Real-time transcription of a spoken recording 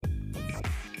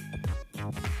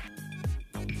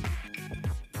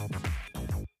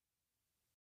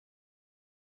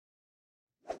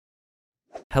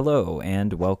Hello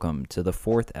and welcome to the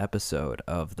fourth episode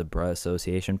of the Bruh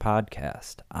Association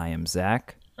podcast. I am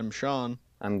Zach. I'm Sean.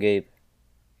 I'm Gabe.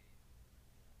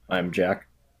 I'm Jack.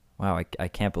 Wow, I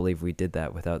can't believe we did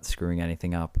that without screwing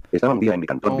anything up. Oh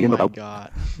my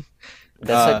god.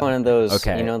 That's like one of those,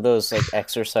 okay. you know, those like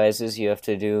exercises you have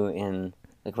to do in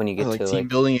like when you get like to team like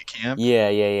building at camp. yeah.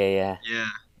 Yeah.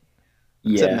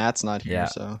 Except Yeah. Matt's not here, Yeah.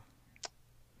 so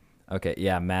Okay,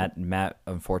 yeah, Matt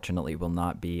unfortunately will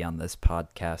not be on this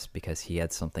podcast because he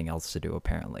had something else to do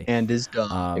apparently. and is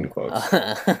dumb. In quotes.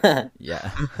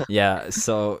 Yeah.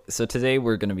 So today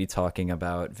we're going to be talking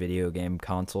about video game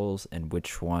consoles and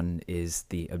which one is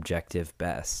the objective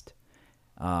best.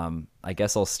 I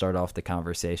guess I'll start off the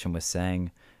conversation with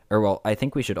saying, I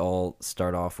think we should all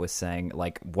start off with saying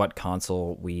like what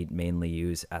console we mainly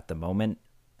use at the moment.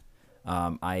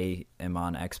 I am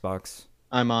on Xbox.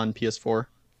 I'm on PS4.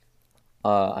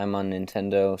 I'm on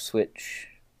Nintendo Switch,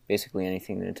 basically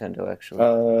anything Nintendo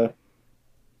actually.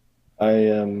 I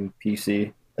am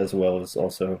PC as well as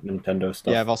also Nintendo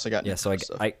stuff. Yeah, I've also got Yeah, so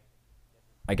stuff.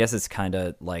 I guess it's kind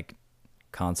of like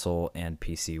console and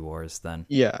PC wars then.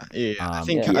 Yeah. I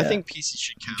think yeah. PC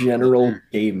should count. General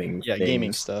gaming. Yeah, things.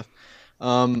 gaming stuff.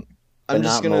 I'm just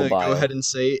not gonna mobile. go ahead and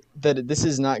say that this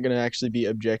is not gonna actually be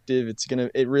objective.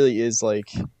 It really is like,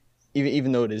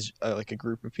 even though it is like a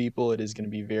group of people, it is gonna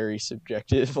be very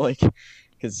subjective. Like,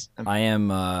 because I am.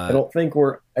 I don't think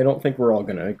we're all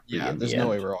gonna agree. yeah, in there's the no end.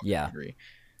 way we're all Yeah. gonna agree.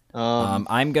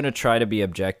 I'm gonna try to be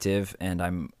objective, and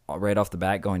I'm right off the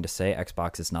bat going to say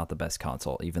Xbox is not the best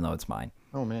console, even though it's mine.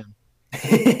 Oh man,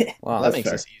 Wow, that That's makes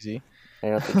fair. this easy.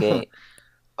 right out the gate.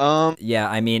 Yeah,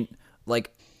 I mean,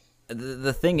 like,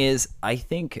 the thing is, I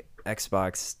think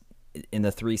Xbox in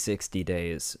the 360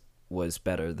 days was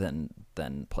better than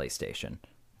PlayStation,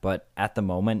 but at the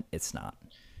moment, it's not.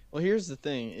 Well, here's the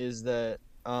thing: is that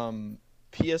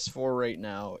PS4 right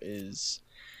now it's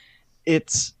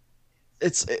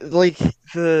like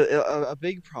a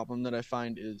big problem that I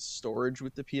find is storage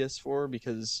with the PS4,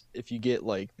 because if you get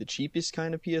like the cheapest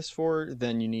kind of PS4,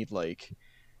 then you need like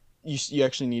you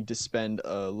actually need to spend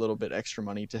a little bit extra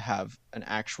money to have an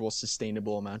actual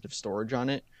sustainable amount of storage on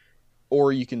it,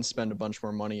 or you can spend a bunch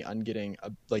more money on getting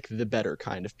like the better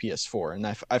kind of PS4,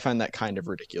 and I find that kind of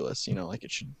ridiculous. You know, like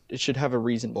it should have a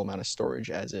reasonable amount of storage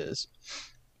as is.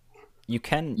 You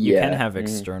can Yeah. have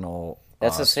external.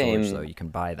 That's the storage, same- though. You can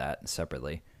buy that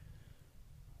separately.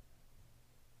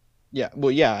 Yeah,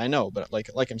 well, yeah, I know, but like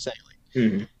I'm saying, like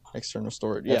Mhm. external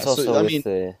storage. That's Yeah, also so I with mean,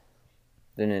 the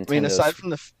Nintendo. I mean,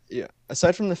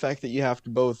 aside from the fact that you have to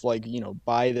both like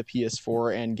buy the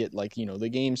PS4 and get like the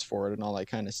games for it and all that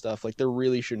kind of stuff, like there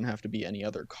really shouldn't have to be any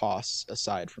other costs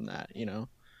aside from that.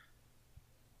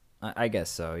 I guess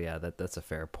so. Yeah, that's a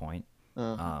fair point.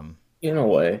 In a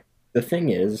way, the thing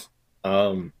is,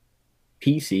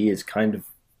 PC is kind of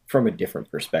from a different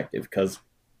perspective because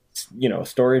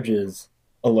storage is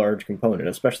a large component,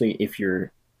 especially if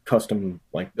you're custom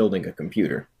like building a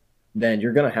computer. Then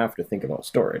you're gonna have to think about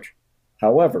storage.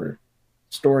 However,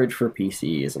 storage for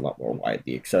PC is a lot more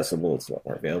widely accessible. It's a lot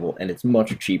more available, and it's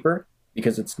much cheaper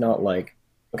because it's not like,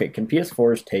 okay, can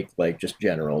PS4s take like just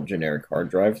generic hard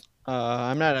drives?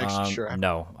 I'm not actually sure.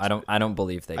 No, I don't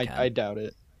believe they can. I doubt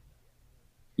it.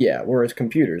 Yeah, whereas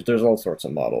computers, there's all sorts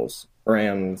of models,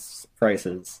 brands,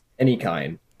 prices, any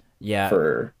kind Yeah,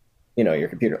 for your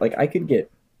computer. Like I could get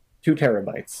 2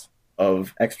 terabytes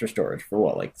of extra storage for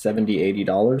what, like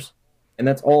 $70-$80, and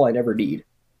that's all I'd ever need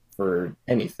for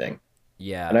anything.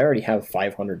 yeah. And I already have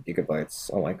 500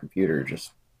 gigabytes on my computer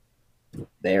just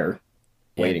there,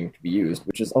 waiting to be used,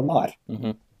 which is a lot.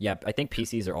 Yeah, I think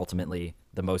PCs are ultimately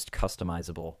the most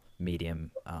customizable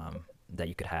medium that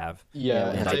you could have.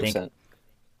 Yeah, and I think 100%.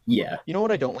 Yeah, you know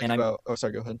what I don't like And I'm- about. Oh,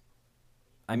 sorry. Go ahead.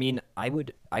 I mean,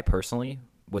 I personally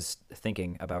was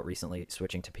thinking about recently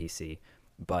switching to PC,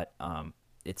 but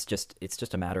it's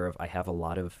just a matter of I have a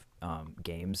lot of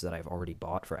games that I've already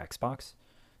bought for Xbox,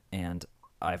 and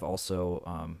I've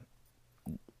also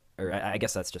or I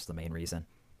guess that's just the main reason.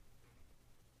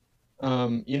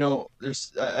 I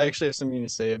actually have something to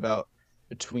say about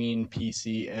between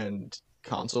PC and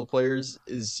console players.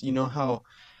 Is how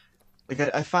like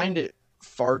I find it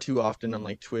far too often on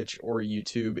like Twitch or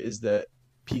YouTube is that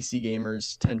PC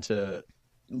gamers tend to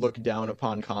look down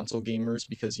upon console gamers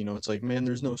because it's like, man,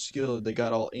 there's no skill. They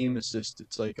got all aim assist.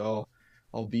 It's like all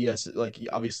BS. Like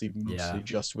obviously mostly Yeah.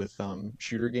 just with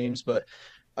shooter games, but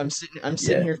I'm sitting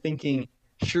Yeah. here thinking,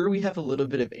 sure, we have a little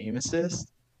bit of aim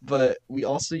assist, but we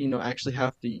also actually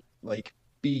have to like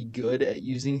be good at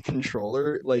using a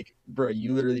controller. Like, bro,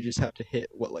 you literally just have to hit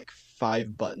what, like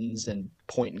 5 buttons and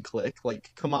point and click.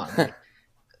 Like, come on. Like,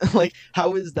 like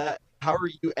how is that how are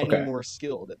you any Okay, more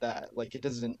skilled at that? Like it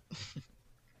doesn't.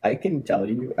 I can tell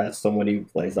you as someone who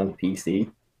plays on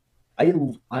PC, I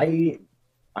I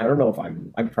I don't know if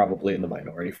I'm probably in the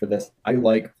minority for this. I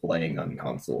like playing on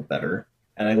console better,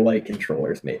 and I like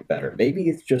controllers made better. Maybe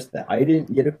it's just that I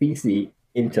didn't get a PC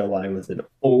until I was an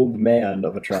old man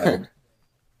of a child,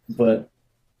 but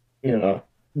you know,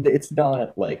 it's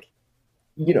not like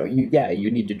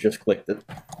you need to just click the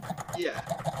Yeah,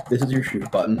 this is your shoot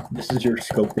button, this is your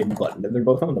scoping button, and they're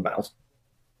both on the mouse.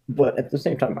 But at the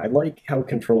same time, I like how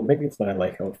control. Maybe it's that I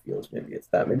like how it feels. Maybe it's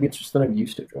that. Maybe it's just that I'm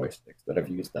used to joysticks. That I've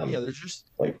used yeah. them There's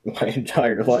just like my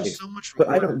entire there's just life. so much But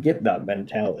I more. don't get that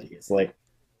mentality. It's like,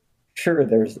 sure,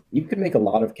 there's you can make a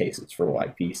lot of cases for why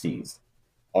PCs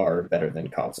are better than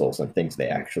consoles and things they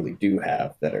actually do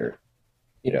have that are,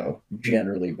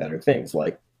 generally better things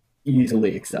like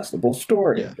easily accessible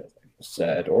Yeah, storage, as I just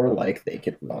said, or like they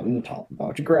can run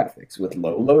top-notch graphics with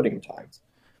low loading times.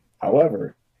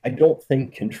 However, I don't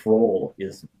think control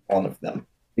is one of them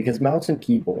because mouse and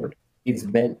keyboard is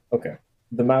meant, okay,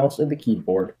 the mouse and the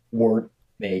keyboard weren't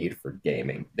made for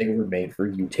gaming. They were made for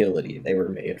utility. They were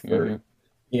made Hmm. for,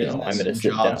 I'm business going to and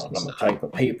sit jobs down, and I'm going to stuff. type a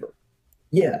paper.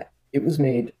 Yeah, it was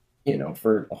made,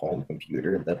 for a home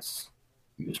computer that's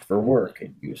used for work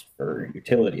and used for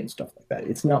utility and stuff like that.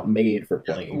 It's not made for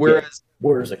Yeah. playing a game. Whereas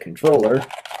Whereas a controller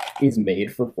is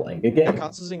made for playing a yeah, game.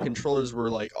 consoles and controllers were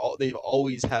like they've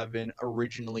always have been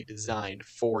originally designed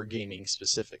for gaming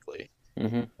specifically.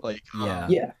 Hmm. Like Yeah.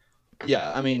 Yeah,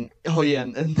 yeah, I mean, oh yeah,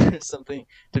 and there's something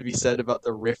to be said about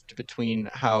the rift between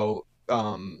how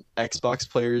Xbox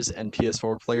players and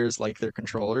PS4 players like their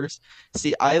controllers.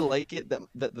 See, I like it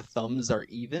that the thumbs are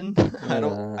even. I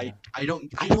don't Uh,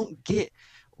 I don't get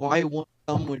why one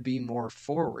thumb would be more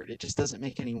forward. It just doesn't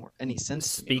make any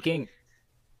sense to me. Like, Speaking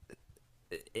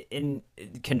in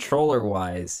controller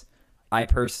wise, I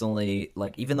personally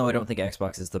like, even though I don't think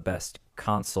Xbox is the best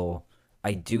console,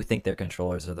 I do think their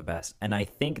controllers are the best. And I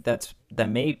think that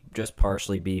may just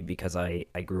partially be because I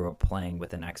grew up playing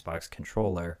with an Xbox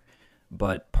controller,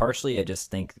 but partially I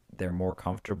just think they're more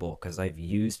comfortable because I've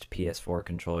used PS4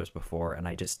 controllers before and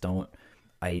I just don't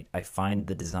I find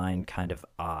the design kind of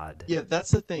odd, yeah,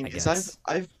 that's the thing I because I've guess.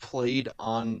 I've played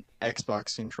on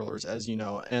Xbox controllers, as you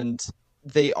know, and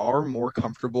they are more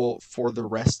comfortable for the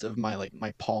rest of my like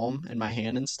my palm and my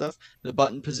hand and stuff. The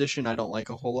button position I don't like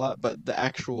a whole lot, but the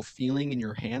actual feeling in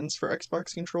your hands for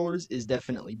Xbox controllers is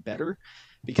definitely better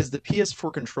because the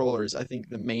PS4 controllers, I think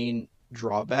the main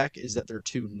drawback is that they're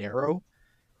too narrow.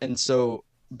 And so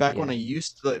back when yeah. I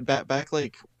used to back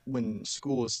like when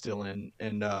school was still in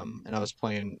and I was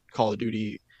playing Call of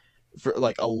Duty for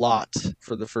like a lot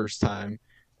for the first time.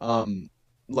 Um,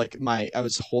 like I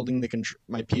was holding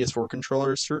my PS4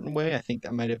 controller a certain way. I think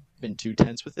that might have been too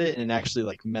tense with it, and it actually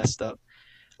like messed up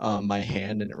my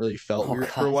hand, and it really felt Oh weird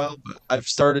for a God. while. But I've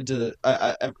started to.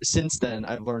 Since then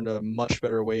I've learned a much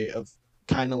better way of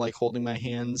kind of like holding my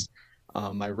hands.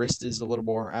 My wrist is a little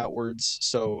more outwards,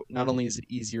 so not only is it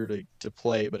easier to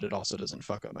play, but it also doesn't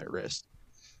fuck up my wrist.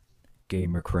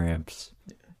 Gamer cramps.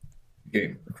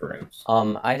 game frames.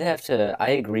 I'd have to. I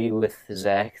agree with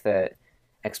Zach that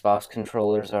Xbox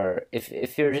controllers are.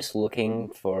 If you're just looking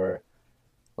for,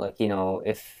 like,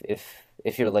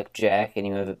 if you're like Jack and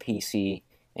you have a PC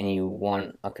and you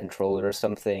want a controller or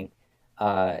something,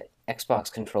 uh,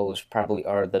 Xbox controllers probably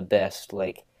are the best,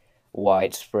 like,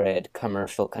 widespread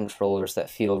commercial controllers that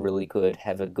feel really good,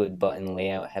 have a good button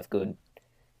layout, have good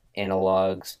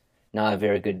analogs, not a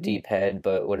very good D-pad,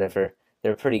 but whatever.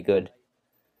 They're pretty good.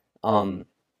 Um,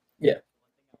 Yeah,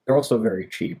 they're also very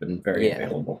cheap and very yeah.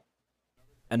 available.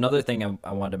 Another thing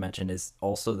I wanted to mention is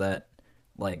also that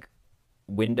like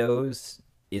Windows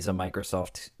is a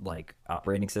Microsoft like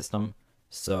operating system,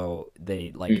 so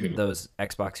they like Hmm. those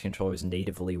Xbox controllers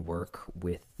natively work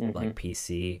with Hmm. like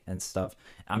PC and stuff.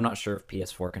 I'm not sure if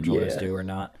PS4 controllers Yeah, do or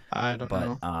not, I don't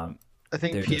but know. I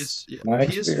think they're just my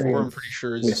PS4 I'm pretty experience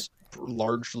sure with is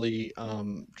largely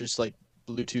just like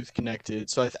Bluetooth connected.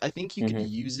 So I think you could Hmm.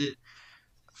 use it.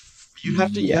 You'd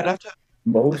yeah have to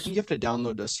I think most you have to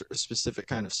download a specific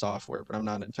kind of software, but I'm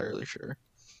not entirely sure.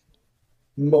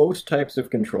 most types of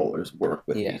controllers work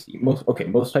with Yeah. PC.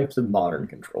 Most types of modern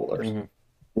controllers Hmm.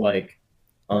 like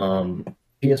um,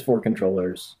 PS4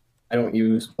 controllers. I don't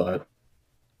use, but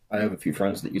I have a few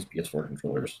friends that use PS4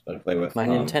 controllers that I play with. My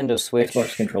Nintendo Xbox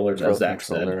Switch controllers, Pro as Zach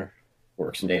said, controller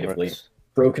works natively. works.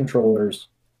 Pro controllers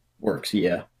works,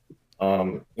 yeah.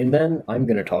 And then I'm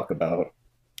going to talk about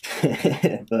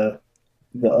the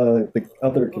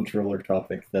other controller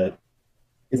topic that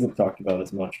isn't talked about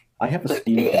as much. I have a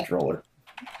Steam controller.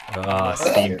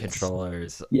 Steam What?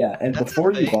 controllers. Yeah, and That's a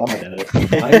before you thing? vomit at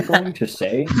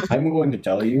it, I'm going to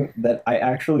tell you that I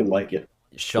actually like it.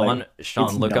 Sean, Like, it's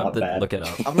not bad. look it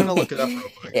up. I'm gonna look it up real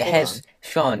quick. It Hold has on.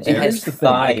 Sean. See, It has here's the thing.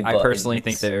 thigh I personally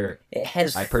think buttons. they're It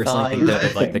has I personally thigh think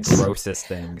they're like the buttons. grossest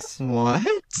things. What?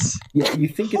 Yeah, you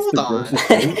think it's Hold the on. grossest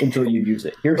thing until you use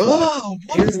it. Here's why. Oh,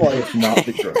 what Here's is why that? it's not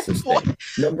the grossest What? thing.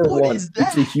 Number What one, is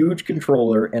it's a that? huge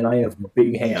controller, and I have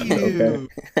big hands. Okay, Ew.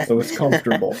 so it's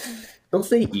comfortable. Don't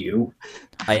say you.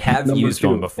 I have Number used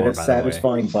one two, it before, has by the way.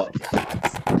 satisfying buttons.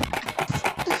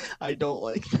 I don't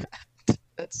like that.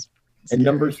 That's And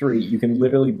number scary. three, you can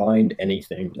literally bind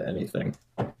anything to anything,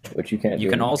 which you can't do You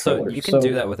can with also controllers. you can So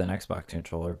do that with an Xbox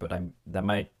controller, but that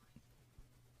might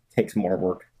takes more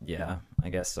work. yeah, I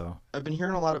guess so. I've been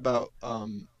hearing a lot about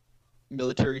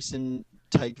military sim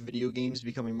type video games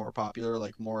becoming more popular,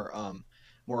 like more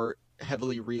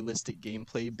heavily realistic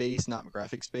gameplay based, not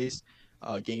graphics based,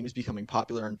 games becoming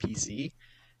popular on PC.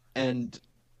 And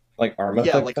Like Arma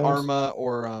yeah, type like things. Arma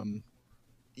or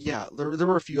yeah, there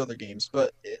were a few other games,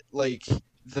 but like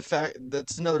the fact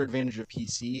that's another advantage of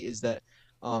PC is that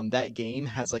that game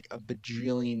has like a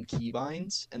bajillion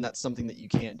keybinds, and that's something that you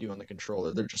can't do on the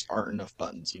controller. There just aren't enough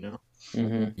buttons, you know?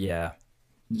 Hmm. Yeah.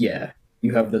 Yeah,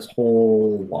 you have this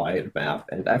whole wide map,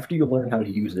 and after you learn how to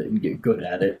use it and get good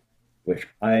at it, which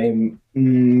I'm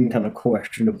kind of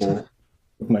questionable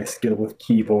with my skill with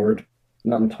keyboard,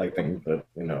 not in typing, but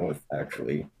with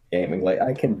actually gaming. Like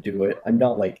I can do it. I'm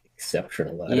not like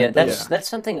exceptional at Yeah, it. But Yeah. that's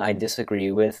something I disagree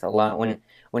with a lot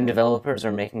when developers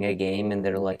are making a game and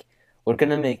they're like, we're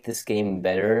gonna make this game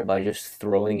better by just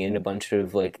throwing in a bunch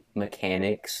of like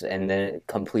mechanics and then it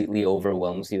completely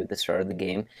overwhelms you at the start of the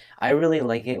game. I really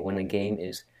like it when a game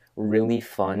is really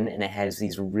fun and it has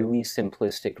these really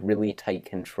simplistic, really tight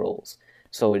controls.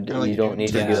 So Kind of like you don't Doom need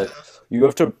to type be Yeah. like, stuff. you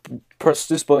have to press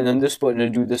this button and this button to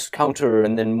do this counter,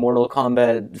 and then Mortal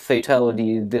Kombat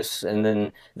fatality this, and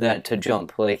then that to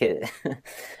jump. Like it,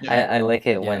 Yeah. I like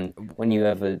it Yeah. when you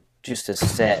have just a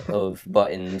set of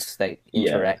buttons that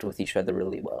Yeah. interact with each other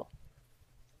really well.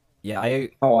 Yeah, I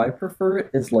how I prefer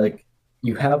it is like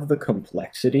you have the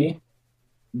complexity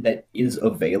that is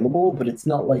available, but it's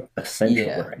not like essential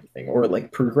Yeah. or anything, or it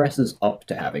like progresses up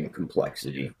to having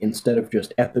complexity instead of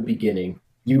just at the beginning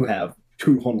you have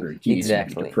 200 keys you need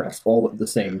Exactly. to press all at the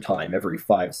same time every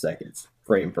 5 seconds,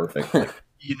 frame perfectly.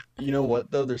 You know what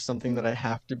though? There's something that I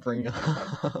have to bring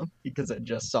up because I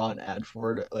just saw an ad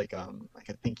for it like I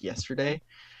think yesterday.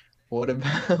 What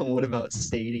about what about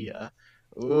Stadia?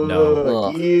 Ooh,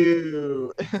 Ugh.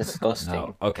 ew. Disgusting.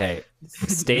 no. Okay.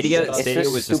 Stadia It's Stadia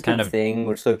this was just kind stupid of thing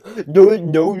where it's like,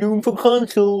 no room for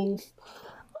consoles.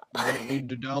 You don't need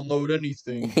to download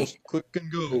anything. Just click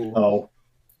and go. Oh,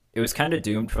 it was kind of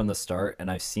doomed from the start, and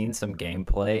I've seen some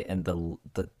gameplay, and the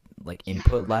like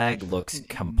input lag looks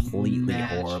completely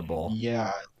Imagine. horrible.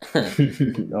 Yeah,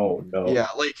 no, yeah,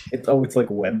 like it's like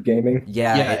web gaming.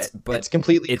 Yeah, it's it's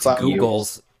completely it's cloud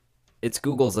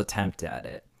Google's attempt at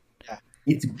it.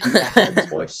 It's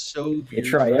ads boy. are so They weird.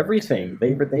 try everything.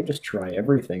 They just try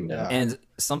everything now. Yeah. And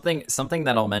something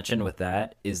that I'll mention with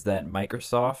that is that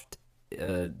Microsoft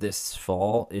this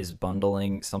fall is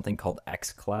bundling something called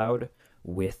xCloud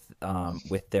with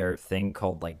their thing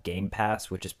called like Game Pass,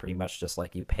 which is pretty much just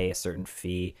like you pay a certain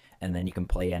fee and then you can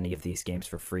play any of these games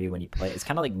for free when you play. It's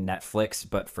kind of like Netflix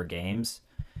but for games.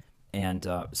 And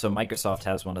so Microsoft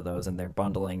has one of those, and they're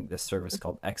bundling this service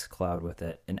called xCloud with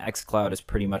it. And xCloud is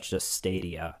pretty much just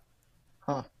Stadia,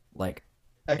 Huh. like,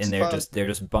 and they're xCloud,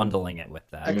 just bundling it with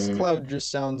that. xCloud just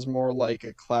sounds more like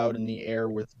a cloud in the air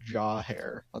with jaw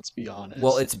hair. Let's be honest.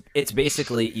 Well, it's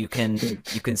basically you can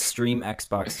stream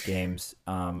Xbox games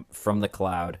from the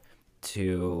cloud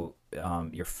to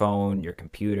your phone, your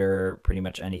computer, pretty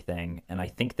much anything. And I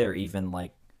think they're even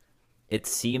like, it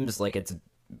seems like it's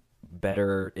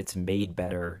better, it's made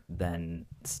better than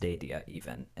Stadia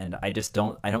even. And I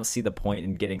don't see the point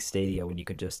in getting Stadia when you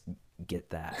could just get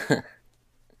that.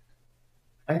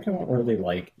 I don't really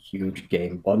like huge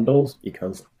game bundles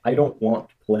because I don't want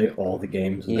to play all the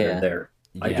games that Yeah. are there.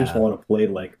 I just Yeah. want to play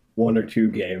like one or two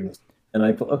games. And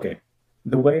okay,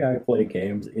 the way I play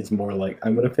games is more like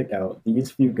I'm going to pick out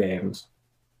these few games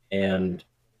and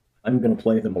I'm going to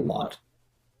play them a lot.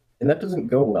 And that doesn't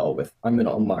go well with I'm going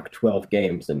to unlock 12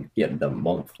 games and get them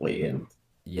monthly, and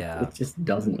Yeah. it just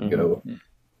doesn't Mhm. go.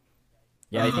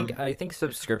 Yeah, I think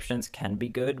subscriptions can be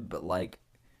good, but like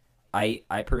I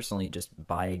personally just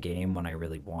buy a game when I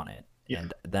really want it. Yeah.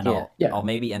 And then Yeah. Yeah. I'll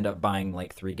maybe end up buying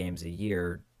like 3 games a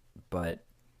year, but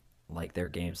like they're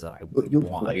games that I But you'll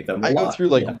want. play them a I go lot. through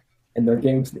like yeah. And they're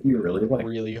games that you really like.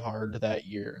 really hard that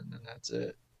year, and then that's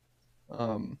it.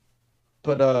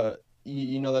 But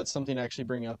you know that's something to actually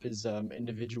bring up is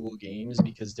individual games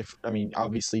because I mean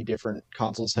obviously different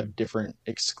consoles have different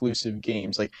exclusive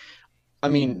games. Like I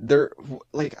mean they're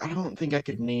like I don't think I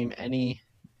could name any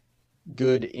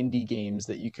good indie games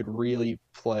that you could really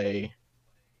play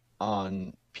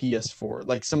on PS4.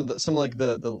 Like some like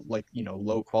the like you know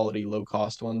low quality, low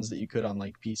cost ones that you could on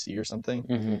like PC or something.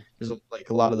 Hmm. There's like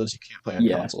a lot of those you can't play on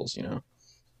Yeah. consoles, you know.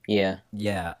 Yeah.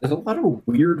 Yeah, There's a lot of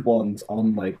weird ones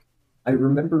on like I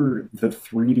remember the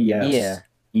 3DS Yeah.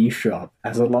 eShop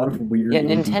has a lot of weird Yeah,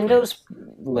 indie Nintendo's games.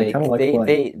 I like kind of like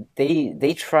playing.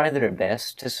 they try their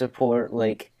best to support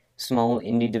like small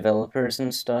indie developers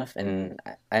and stuff, and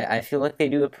I feel like they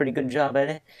do a pretty good job at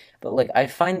it. But like I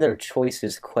find their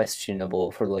choices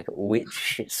questionable for like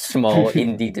which small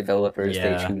indie developers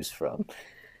they yeah. choose from.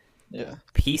 Yeah.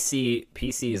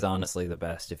 PC is honestly the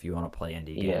best if you want to play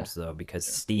indie Yeah. games though, because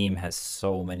Steam has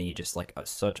so many just like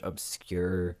such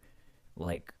obscure,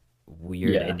 like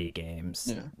weird Yeah. indie games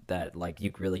Yeah. that like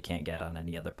you really can't get on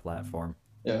any other platform.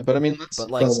 Yeah, but I mean let's But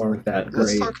like, Some aren't that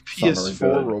let's great. talk Some are PS4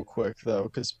 good. real quick though,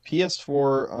 because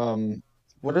PS4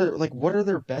 what are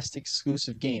their best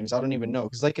exclusive games? I don't even know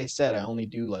because like I said, I only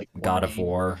do like one God of game.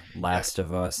 War, Last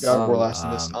of Us, God of War, Um, Last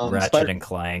of Us, Ratchet and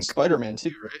Clank. Spider-Man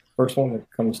too, right? First one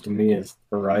that comes to me is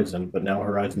Horizon, but now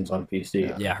Horizon's on PC.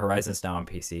 Yeah. Yeah, Horizon's now on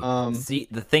PC. Um, See,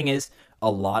 the thing is,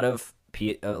 a lot of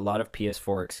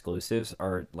PS4 exclusives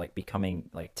are like becoming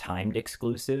like timed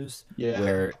exclusives, Yeah.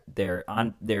 where they're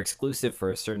exclusive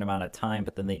for a certain amount of time,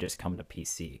 but then they just come to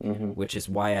PC, mhm. which is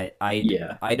why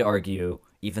Yeah. I'd argue,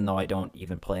 even though I don't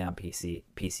even play on PC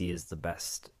is the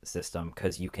best system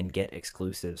because you can get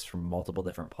exclusives from multiple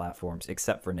different platforms,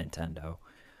 except for Nintendo.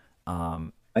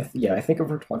 I think if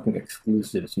we're talking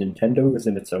exclusives, Nintendo is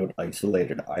in its own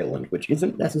isolated island, which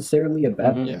isn't necessarily a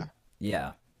bad Mhm. thing Yeah.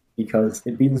 Yeah, because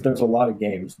it means there's a lot of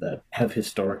games that have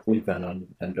historically been on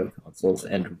Nintendo consoles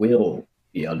and will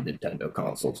be on Nintendo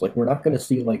consoles. Like we're not going to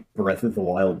see like Breath of the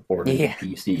Wild ported Yeah. to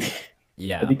PC.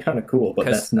 yeah. That'd be kind of cool, but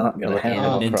 'Cause- that's not going Or to like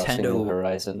Animal happen. Crossing New Nintendo-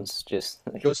 Horizons, just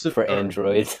like, Ghost of- for or-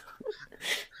 Android.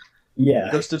 Yeah.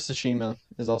 Ghost of Tsushima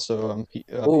is also Oh,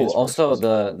 PS4 also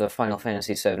exclusive. the Final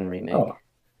Fantasy VII remake. Oh,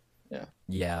 Yeah,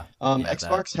 yeah, Xbox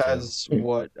that too. has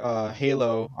what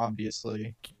Halo,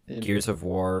 obviously. Gears of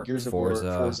War, Gears of Forza.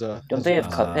 War, Forza. Don't they have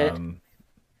Cuphead?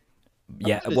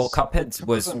 Yeah, Cuphead well, is- Cuphead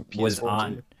was PS4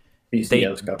 on. too. PC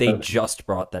has got They that. just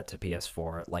brought that to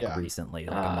PS4 like Yeah. recently,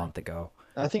 like a Ah. month ago.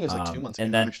 I think it was like 2 months and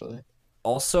ago, then- actually.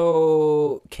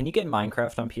 Also, can you get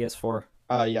Minecraft on PS4?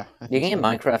 Yeah. I You think can get so.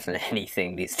 Minecraft on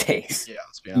anything these days. Yeah,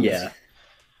 let's be honest. Yeah.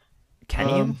 Can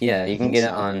you? Yeah, I you can think get it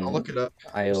so. I'll on look it up.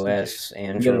 iOS, You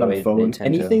can get it on Android, phone. Nintendo.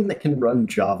 Anything that can run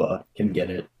Java can get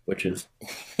it, which is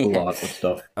a lot of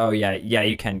stuff. Oh yeah,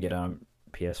 you can get it on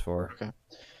PS4.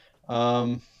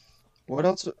 What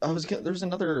else? There's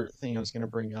another thing I was gonna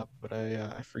bring up, but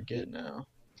I forget now.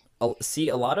 See,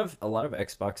 a lot of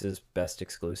Xbox's best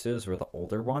exclusives were the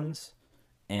older ones,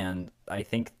 and I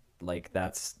think like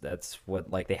that's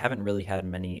what like they haven't really had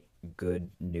many good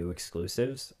new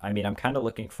exclusives. I mean, I'm kind of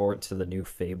looking forward to the new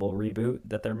Fable reboot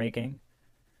that they're making.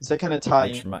 Does that kind of tie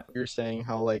Which in might- what you're saying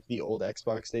how like the old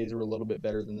Xbox days were a little bit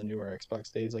better than the newer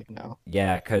Xbox days, like now?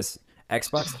 Yeah, because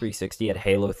Xbox 360 had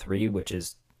Halo 3, which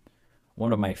is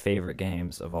one of my favorite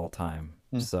games of all time.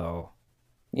 So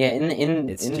Yeah, in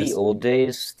It's the just- old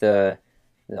days, the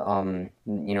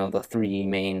three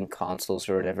main consoles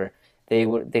or whatever,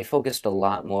 they focused a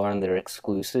lot more on their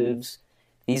exclusives.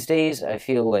 These days, I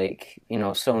feel like,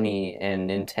 Sony and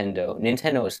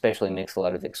Nintendo especially makes a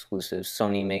lot of exclusives.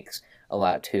 Sony makes a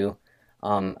lot too.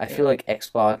 I feel like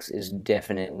Xbox is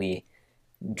definitely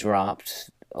dropped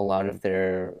a lot of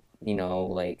their,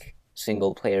 like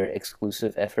single player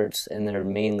exclusive efforts, and they're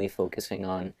mainly focusing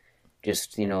on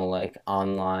just, like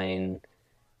online,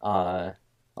 a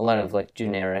lot of like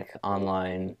generic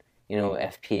online,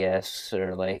 FPS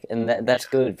or like, and that's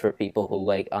good for people who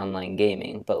like online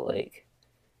gaming, but like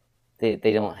they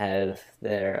don't have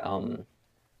their,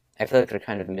 I feel like they're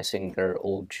kind of missing their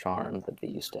old charm that they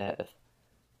used to have.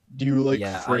 Do you like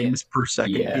Yeah, frames per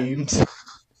second Yeah. games?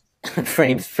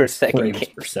 Frames per second. Frames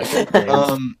per second.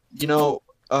 games.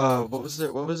 What was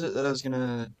it? What was it that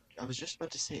I was just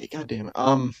about to say it. God damn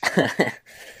it.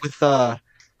 With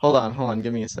hold on,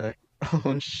 give me a sec.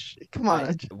 Oh shit! Come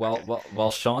on.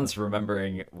 while Sean's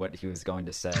remembering what he was going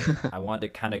to say, I wanted to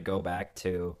kind of go back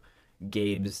to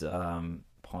Gabe's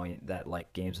point that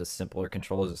like games with simpler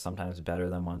controls are sometimes better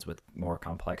than ones with more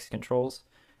complex controls.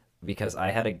 Because I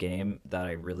had a game that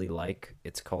I really like.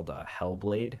 It's called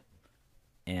Hellblade,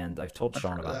 and I've told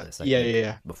Sean about this. I think,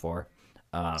 Yeah. Before.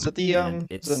 Is that the and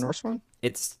is it the Norse one?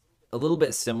 It's a little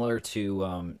bit similar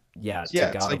to yeah, to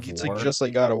Yeah, God of it's like War. just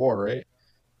like God of War, right?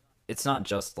 It's not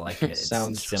just like it, it's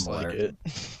Sounds just like similar. it.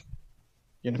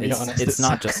 Gonna be It's honest, it's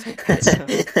not just it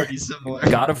sounds pretty similar.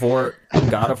 God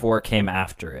of War came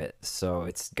after it, so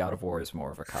it's God of War is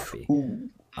more of a copy. Ooh.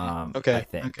 I Okay,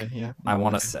 think. okay, yeah, I yeah,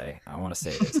 want to okay. say. I want to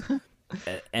say it is.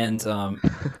 And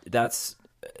that's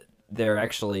they're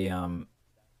actually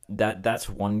that's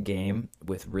one game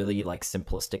with really like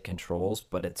simplistic controls,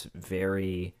 but it's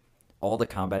very all the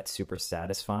combat's super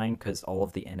satisfying because all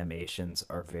of the animations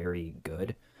are very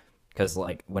good. Because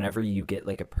like whenever you get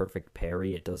like a perfect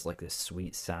parry, it does like this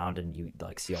sweet sound, and you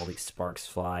like see all these sparks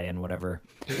fly and whatever.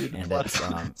 Dude, And blood it's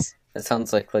ones. That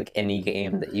sounds like any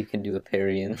game that you can do a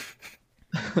parry in.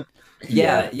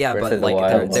 yeah, Yeah. yeah, Breath but of the like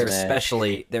Wild,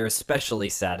 Smash. they're especially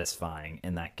satisfying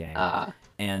in that game. Ah,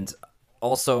 And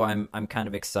also, I'm kind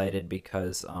of excited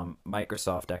because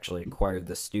Microsoft actually acquired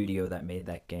the studio that made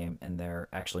that game, and they're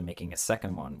actually making a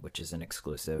second one, which is an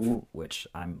exclusive, ooh. which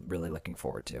I'm really looking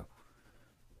forward to.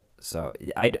 So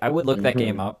I would look that Hmm.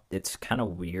 game up. It's kind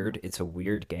of weird. It's a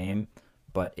weird game,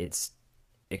 but it's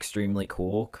extremely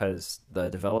cool because the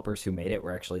developers who made it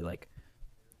were actually like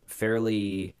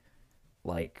fairly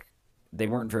like they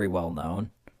weren't very well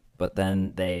known, but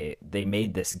then they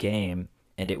made this game,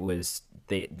 and it was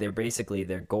they're basically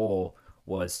their goal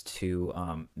was to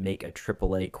make a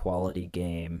AAA quality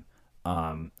game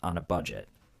on a budget,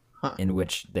 Huh. in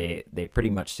which they pretty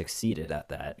much succeeded at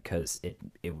that because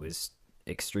it was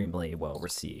extremely well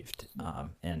received,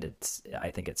 and it's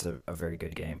I think it's a very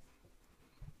good game.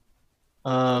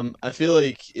 I feel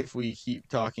like if we keep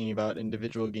talking about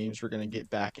individual games, we're gonna get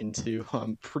back into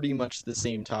pretty much the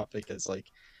same topic as like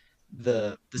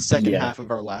the second Yeah. half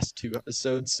of our last two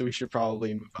episodes. So we should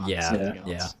probably move on to Yeah, something Yeah.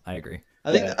 yeah, else. I agree.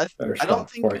 I think Yeah. Better I don't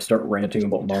stop before I think start ranting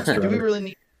about Monster do we Hunter. really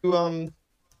need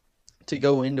to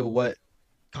go into what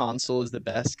console is the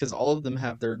best because all of them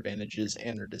have their advantages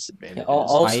and their Yeah, I'll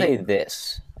disadvantages. I say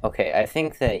this. Okay, I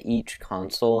think that each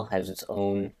console has its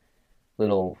own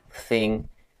little thing.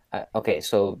 Okay,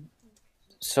 so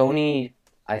Sony,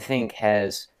 I think,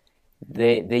 has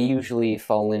they usually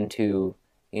fall into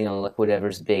like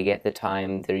whatever's big at the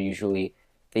time. They usually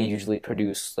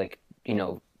produce like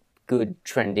good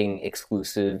trending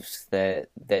exclusives that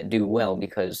do well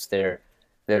because they're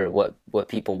what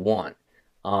people want.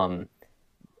 Um,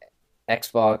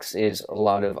 Xbox is a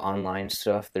lot of online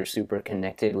stuff. They're super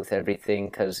connected with everything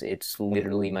because it's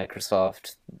literally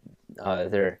Microsoft. Uh,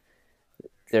 they're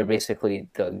they're basically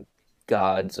the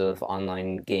gods of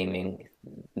online gaming,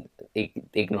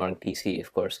 ignoring PC,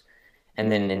 of course.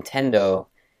 And then Nintendo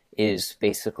is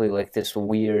basically like this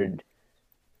weird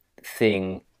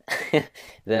thing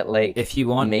that like if you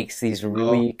want makes these Oh,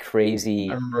 really I crazy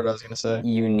remember what I was gonna say.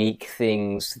 unique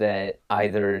things that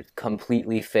either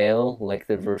completely fail, like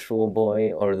the Virtual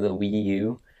Boy or the Wii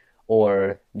U,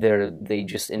 or they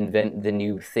just invent the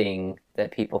new thing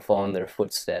that people follow in their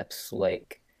footsteps,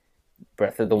 like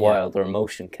Breath of the yeah, Wild or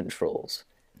motion controls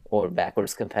or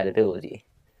backwards compatibility.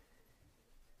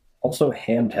 Also,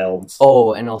 handhelds.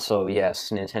 Oh, and also yes,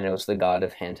 Nintendo's the god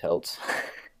of handhelds.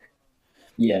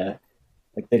 Yeah.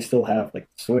 Like they still have like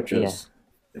Yeah. Switches.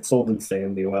 It sold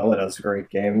insanely well. It has great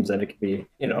games, and it can be,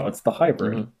 it's the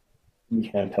hybrid Hmm.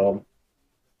 handheld.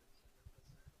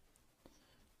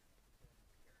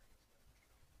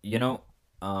 you know,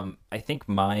 I think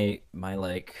my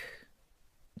like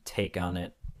take on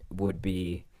it would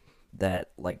be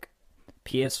that like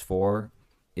PS4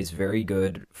 is very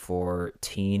good for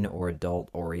teen or adult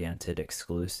oriented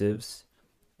exclusives.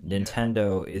 Yeah,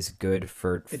 Nintendo is good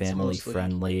for it's family mostly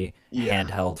friendly yeah.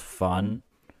 handheld fun,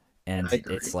 I and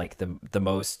it's agree. like the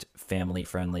most family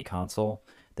friendly console.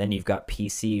 Then you've got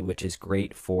PC, which is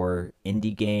great for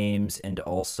indie games and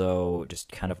also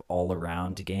just kind of all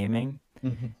around gaming.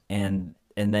 Mhm.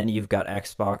 And then you've got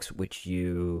Xbox, which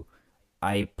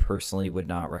I personally would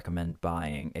not recommend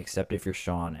buying, except if you're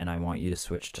Sean and I want you to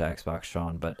switch to Xbox,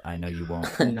 Sean, but I know you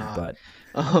won't. I'm not. But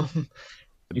Um,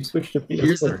 You switch to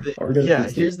here's the PS4 thing. or to Yeah,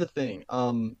 PC. here's the thing.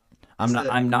 Is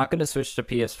that I'm not gonna switch to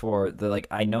PS4. The like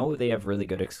I know they have really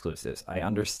good exclusives. I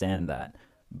understand that.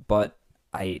 But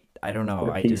I don't Or know.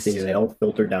 to I PC. just They all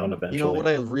filter down you know eventually. what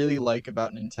I really like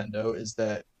about Nintendo is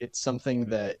that it's something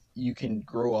that you can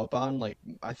grow up on, like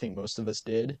I think most of us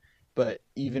did. But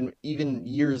even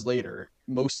years later,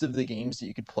 most of the games that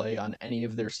you could play on any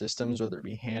of their systems, whether it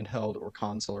be handheld or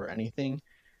console or anything,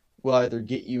 will either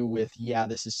get you with, yeah,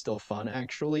 this is still fun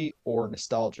actually, or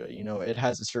nostalgia. You know, it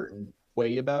has a certain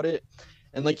way about it.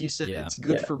 And like you said, yeah. it's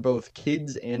good Yeah. for both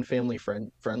kids and family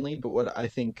friendly, but what I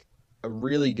think a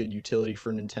really good utility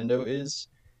for Nintendo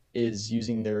is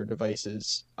using their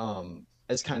devices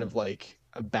as kind of like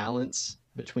a balance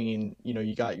between,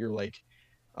 you got your like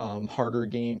harder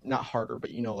game, not harder,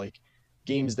 but like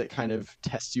games that kind of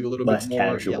test you a little bit Less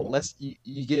more. Yeah, casual. less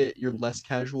you get your less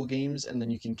casual games, and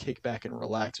then you can kick back and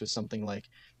relax with something like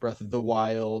Breath of the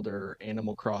Wild or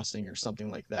Animal Crossing or something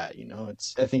like that.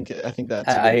 It's I think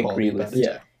that's a I good agree quality about with. it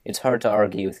too. Yeah. It's hard to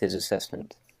argue with his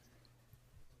assessment.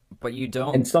 But you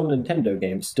And don't. some Nintendo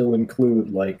games still include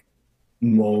like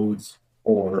modes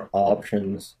or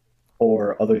options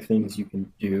or other things you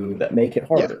can do that make it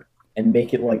Yeah, harder and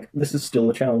make it like this is still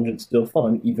a challenge, it's still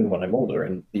fun even when I'm older.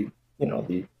 And the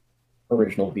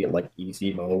original, be it like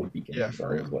easy mode, beginner yeah, for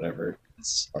mode, real. whatever,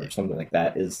 It's, or something like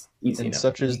that is easy and now.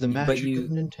 such is the But magic of you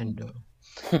Nintendo.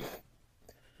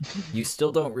 you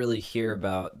still don't really hear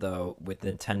about, though, with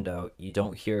Nintendo. You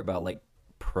don't hear about like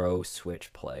pro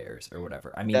Switch players or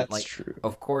whatever. I mean, That's like, true.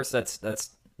 of course that's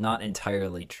not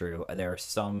entirely true. There are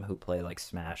some who play like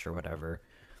Smash or whatever,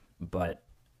 but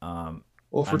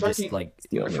Well, I'm just like, It's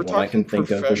the if only we're one I talking can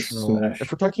think of is professional, if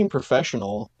Smash. we're talking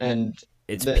professional, and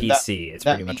it's that that PC. It's that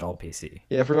pretty means much all PC.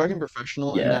 yeah, if we're talking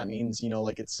professional, and Yeah, that means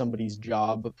like it's somebody's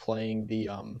job playing the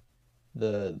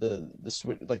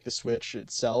Switch, like the Switch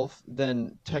itself,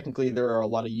 then technically there are a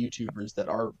lot of YouTubers that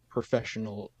are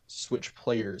professional Switch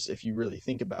players if you really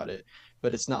think about it.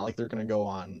 But it's not like they're gonna go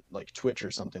on like Twitch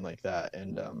or something like that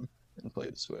and play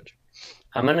the Switch.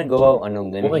 I'm gonna go out on a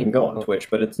limb well, they here. can go on Oh, Twitch,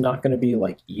 but it's not going to be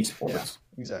like Yeah, esports.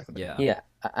 exactly. Yeah. yeah,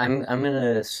 I'm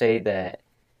gonna say that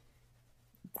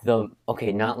the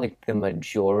okay, not like the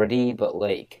majority, but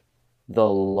like the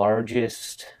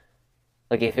largest,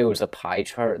 like if it was a pie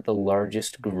chart, the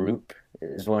largest group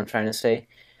is what I'm trying to say.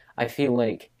 I feel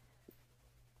like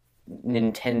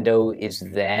Nintendo is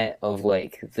that of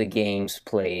like the games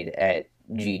played at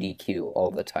GDQ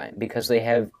all the time because they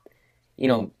have,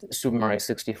 Super Mario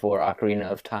 64, Ocarina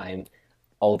of Time,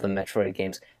 all the Metroid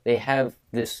games. They have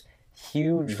this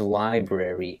huge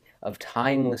library of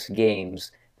timeless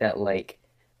games that like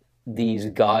these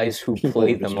guys who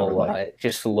play People them just a are like lot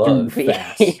just too love.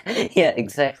 fast. Yeah,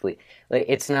 exactly. Like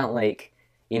it's not like,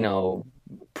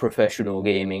 professional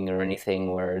gaming or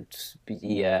anything where it's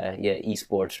yeah,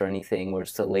 esports or anything where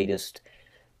it's the latest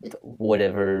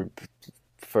whatever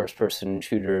first person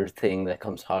shooter thing that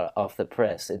comes hot off the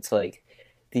press. It's like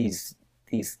these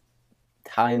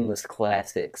timeless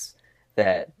classics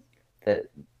that that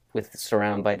with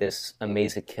surrounded by this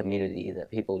amazing community that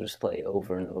people just play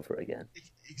over and over again.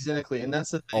 Exactly, and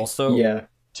that's the thing. Also, Yeah,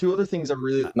 Two other things I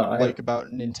really no, like about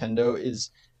Nintendo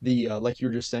is the like you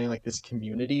were just saying, like this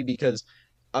community, because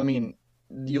I mean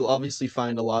you'll obviously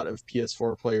find a lot of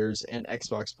PS4 players and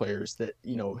Xbox players that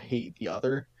hate the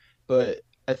other, but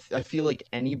I feel like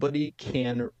anybody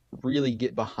can really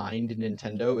get behind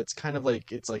Nintendo. It's kind of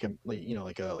like it's like a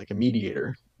like a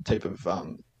mediator type of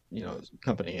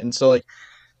company, and so like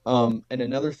and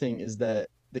another thing is that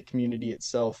the community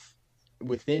itself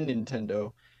within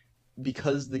Nintendo,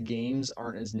 because the games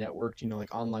aren't as networked,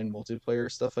 like online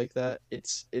multiplayer stuff like that,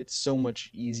 it's so much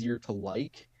easier to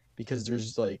like because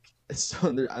there's like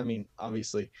so there, I mean,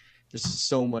 obviously there's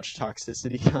so much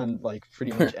toxicity on like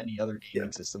pretty much any other yeah.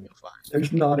 gaming system you'll find.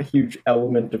 There's not a huge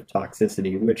element of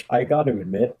toxicity, which I got to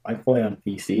admit, I play on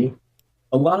PC.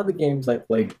 A lot of the games I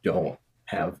play don't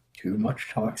have too much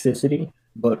toxicity,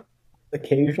 but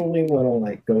occasionally when I'll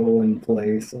like go and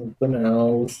play something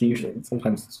else, usually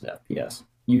sometimes it's an FPS.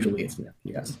 Usually it's an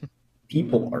FPS.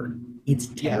 People are it's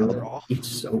Yeah, they're terrible. off. It's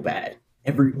so bad.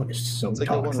 Everyone is so It's like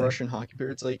that one toxic. Russian hockey player.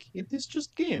 It's like it's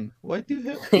just game. Why do you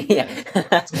feel Yeah.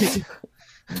 bad? It's like,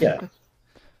 Yeah.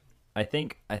 I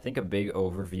think a big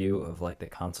overview of like the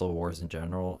console wars in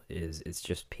general is it's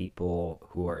just people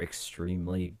who are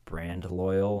extremely brand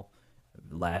loyal,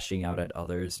 lashing out at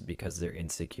others because they're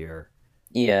insecure.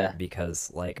 Yeah.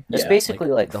 Because like It's Yeah, basically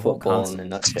like the whole football in a concept.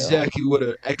 that's nutshell. exactly what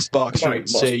an Xboxer Mine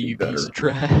would must say, be you better. piece of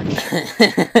trash.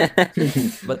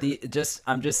 But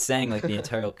I'm just saying like the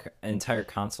entire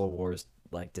console wars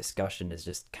like discussion is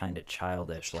just kind of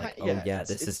childish. Like, oh Yeah, yeah,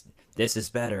 it's this is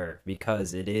better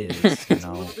because it is, it's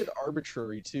a little bit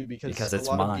arbitrary too because because a it's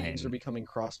lot of games are mine. becoming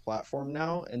cross-platform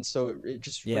now, and so it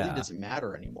just really Yeah, doesn't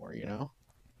matter anymore. yeah.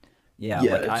 Yeah,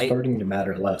 it's starting to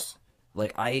matter less.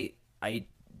 I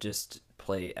just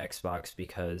play Xbox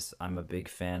because I'm a big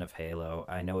fan of Halo.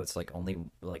 I know it's like only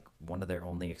like one of their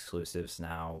only exclusives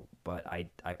now, but I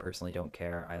personally don't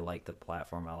care. I like the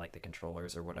platform, I like the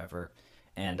controllers or whatever.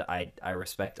 And I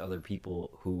respect other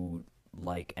people who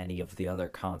like any of the other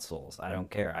consoles. I don't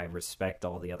care. I respect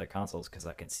all the other consoles because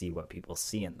I can see what people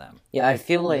see in them. Yeah, I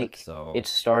feel Yeah. like So it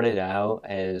started out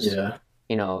as, Yeah.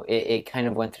 it kind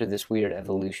of went through this weird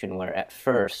evolution where at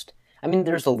first I mean,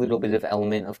 there's a little bit of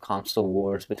element of console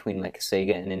wars between like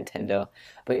Sega and Nintendo,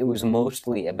 but it was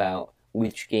mostly about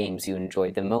which games you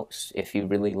enjoyed the most. If you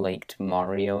really liked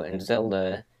Mario and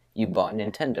Zelda, you bought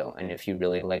Nintendo, and if you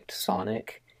really liked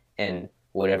Sonic and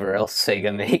whatever else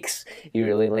Sega makes, you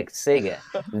really liked Sega.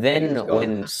 Then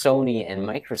when Sony and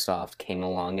Microsoft came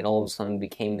along, it all of a sudden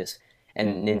became this,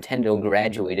 and Nintendo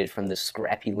graduated from this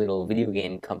scrappy little video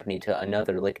game company to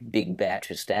another like big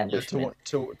batch establishment.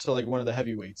 To like one of the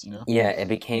heavyweights, you know. Yeah, it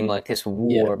became like this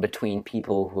war between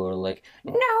people who are like,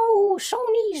 no,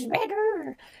 Sony's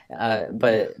better.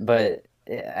 But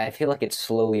I feel like it's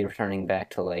slowly returning back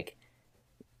to like,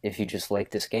 if you just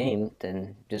like this game,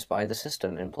 then just buy the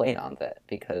system and play on that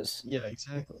because Yeah,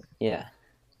 exactly. yeah.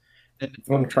 And you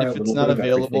want to try if a it's little not bit of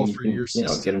available everything, for you can, your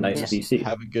system, get a nice just PC.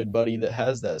 have a good buddy that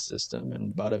has that system,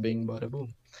 and bada bing, bada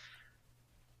boom.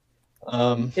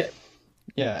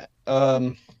 Yeah.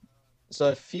 So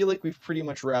I feel like we've pretty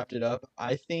much wrapped it up.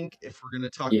 I think if we're gonna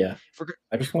talk, Yeah. if we're,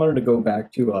 I just wanted to go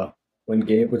back to when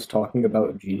Gabe was talking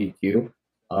about GDQ,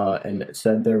 and it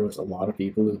said there was a lot of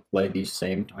people who play these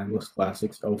same timeless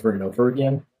classics over and over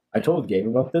again. I told Gabe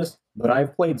about this, but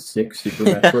I've played 6 Super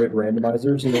Metroid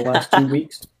randomizers in the last 2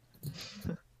 weeks.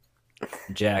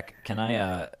 Jack, can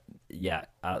I?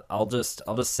 I'll just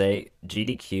say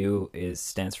GDQ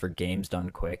stands for Games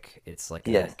Done Quick. It's like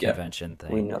a convention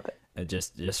thing. We know that.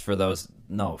 Just for those,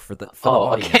 for the okay,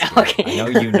 audience. okay. I know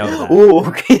you know that. Ooh,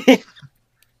 okay.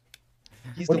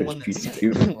 he's What the is one that said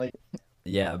GDQ? it. Like,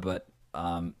 Yeah, but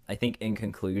I think in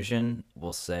conclusion,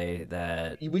 we'll say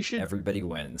that we should. everybody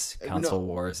wins. Console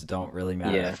wars don't really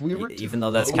matter. Yeah. If we were Even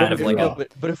though that's vote- kind of like draw.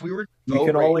 but if we were, to We vote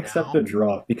can all right accept now, a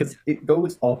draw because it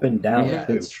goes up and down Yeah,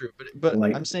 too. that's true. But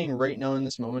Like- I'm saying right now in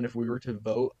this moment, if we were to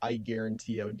vote, I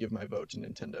guarantee I would give my vote to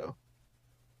Nintendo.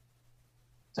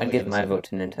 That's all I'd I give gotta my say. vote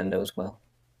to Nintendo as well.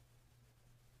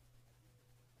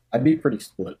 I'd be pretty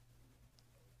split.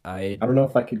 I I don't know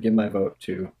if I could give my vote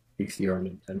to PC or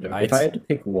Nintendo. I'd If I had to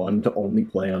pick one to only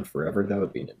play on forever, that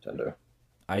would be Nintendo.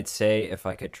 I'd say if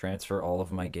I could transfer all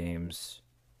of my games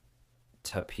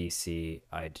to PC,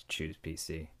 I'd choose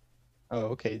PC. Oh,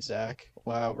 okay, Zach.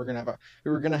 Wow, we were gonna What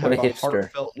have a a hipster.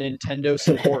 heartfelt Nintendo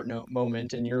support note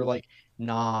moment, and you're like,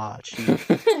 nah, chief.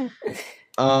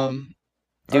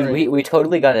 Dude, alright. we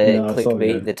totally gotta No, it's all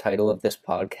clickbait good. the title of this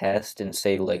podcast and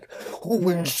say like, who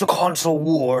wins the console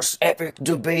wars? Epic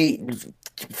debate,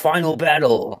 final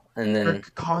battle, and then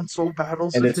console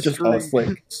battles And of it's just history. us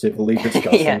like civilly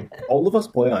discussing. Yeah. All of us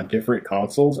play on different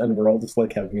consoles, and we're all just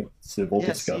like having a civil Yeah,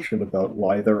 see- discussion about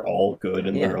why they're all good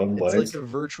in their own It's ways. like a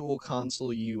virtual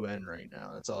console UN right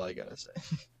now. That's all I gotta say.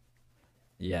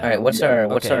 Yeah. all right, what's our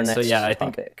next so yeah, I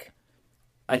think topic?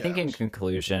 I think Yeah. in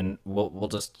conclusion, we'll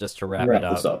just to wrap Wrap it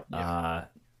this up.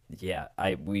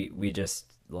 we just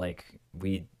like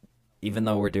even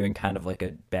though we're doing kind of like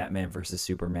a Batman versus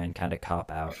Superman kind of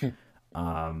cop out,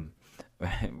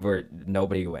 where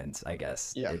nobody wins, I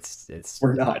guess. Yeah. We're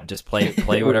We're not. just play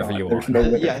We're whatever not. you There's want. no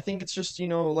winner. Yeah, I think it's just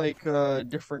like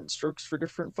different strokes for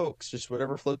different folks. Just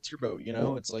whatever floats your boat.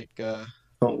 It's like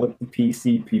Don't let the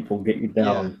PC people get you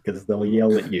down because they'll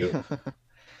yell at you.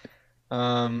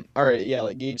 All right, yeah,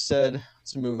 like Gabe said,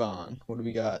 let's move on. What do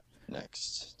we got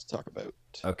next to talk about?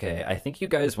 Okay, I think you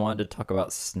guys wanted to talk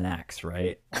about snacks,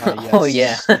 right? Oh,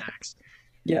 yeah. Snacks.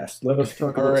 Yes, let us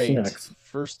talk All about right. snacks.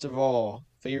 First of all,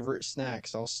 favorite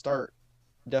snacks. I'll start.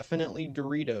 Definitely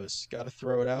Doritos. Got to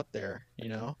throw it out there.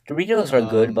 Doritos are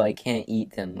good, Um, but I can't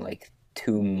eat them like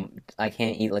I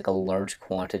can't eat like a large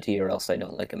quantity, or else I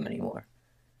don't like them anymore.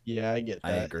 Yeah, I get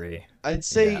I that. agree. I'd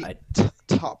say Yeah,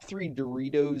 top 3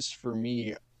 Doritos for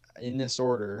me in this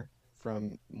order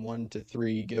from 1 to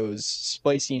 3 goes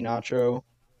spicy nacho,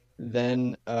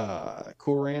 then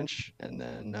Cool Ranch, and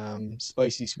then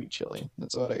spicy sweet chili.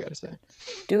 That's all I gotta say.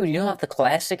 Dude, you don't have the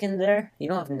classic in there? You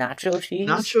don't have nacho cheese?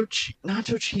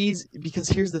 Nacho cheese, because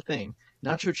here's the thing.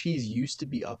 Nacho cheese used to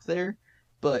be up there,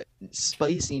 but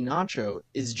spicy nacho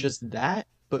is just that,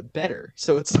 but better.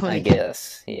 So it's I like,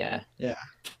 guess, yeah.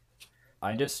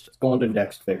 I just Let's go on to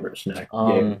next favorite snack.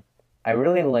 Gabe. I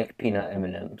really like peanut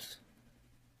M&Ms.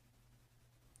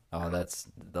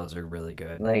 those are really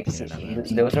good. Like, Peanut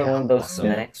M&Ms. those are one of those Also-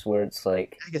 snacks where it's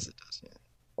like, I guess it does, yeah.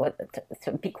 what?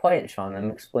 Be quiet, Sean.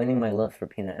 I'm explaining my love for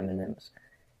peanut M&Ms.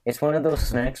 It's one of those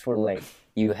snacks where like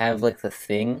you have like the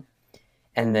thing,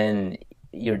 and then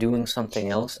you're doing something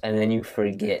else, and then you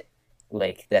forget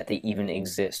like that they even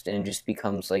exist, and it just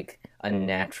becomes like a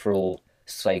natural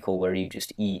cycle where you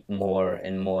just eat more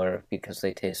and more because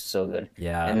they taste so good.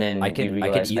 Yeah, And then I could you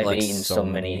realize eat I've like eaten so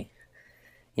many.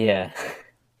 Yeah.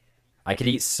 I could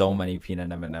eat so many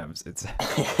peanut M&Ms.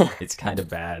 It's kind of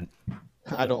bad.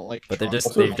 I don't like. But they've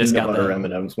chocolate. just peanut got butter them.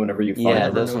 M&Ms whenever you find Yeah,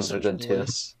 them. those No ones are such good too.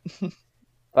 bliss.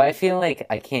 But I feel like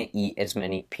I can't eat as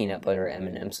many peanut butter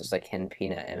M&Ms as I can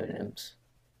peanut M&Ms.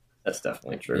 That's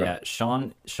definitely true. Yeah,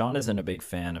 Sean isn't a big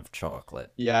fan of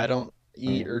chocolate. Yeah, I don't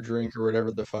eat or drink or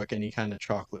whatever the fuck any kind of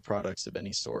chocolate products of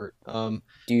any sort. Do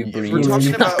you If breathe? we're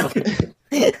talking about chocolate?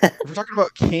 if we're talking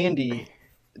about candy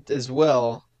as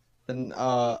well, then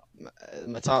my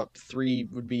top three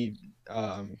would be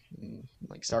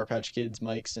like Sour Patch Kids,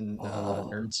 Mike's, and Oh.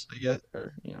 Nerds. I guess,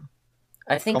 or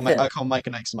I think I that call Mike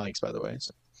and Ike's Mike's, by the way.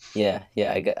 So. yeah.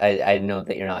 I know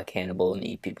that you're not a cannibal and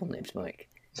eat people named Mike.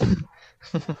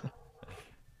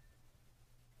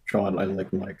 Sean, I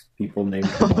like Mike's. People named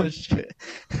him Oh Mike. shit!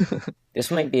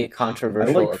 This might be a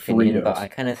controversial like opinion, but Fritos. I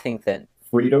kind of think that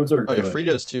Fritos are Oh yeah, good.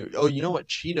 Fritos too. Oh, you know what?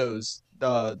 Cheetos,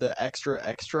 the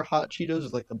extra hot Cheetos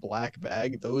with like the black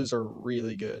bag. Those are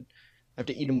really good. I have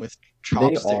to eat them with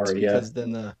chopsticks are, yeah. because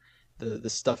then the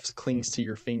stuff clings to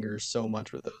your fingers so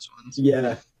much with those ones.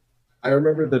 Yeah. I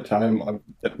remember the time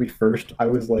that I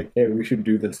was like, hey, we should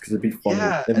do this because it'd be funny.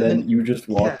 Yeah, and then you just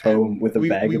walked home with a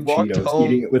bag we of walked Cheetos, home-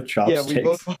 eating it with Yeah, chopsticks. we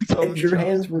both walked home. and your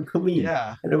hands were clean.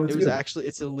 Yeah, And it was, good. actually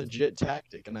it's a legit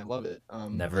tactic, and I love it.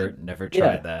 Never Yeah.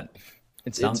 tried that.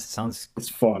 It's Sounds It's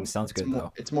fun. sounds good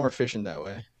though. it's more efficient that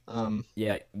way.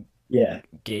 Yeah, Yeah.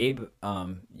 Gabe,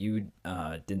 you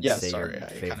didn't Yeah, say sorry, your I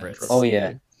kinda favorite. interrupted Oh, yeah.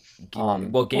 you.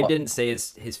 Well, Gabe didn't say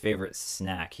his favorite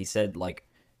snack. He said like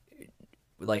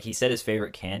he said his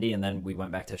favorite candy, and then we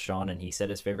went back to Sean, and he said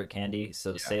his favorite candy.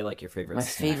 So say like your favorite. my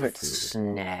snack favorite food.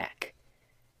 snack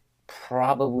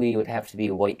probably would have to be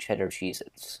white cheddar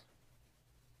Cheez-Its.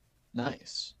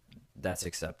 Nice. That's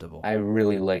acceptable. I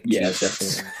really like Yeah,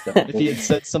 Cheez-Its. If he had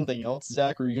said something else,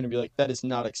 Zach, were you gonna be like, "That is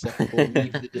not acceptable.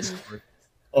 Leave the Discord."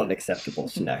 Unacceptable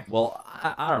snack. Well,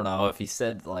 I don't know if he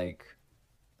said like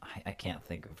I can't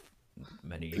think of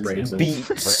many Raisins.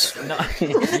 examples.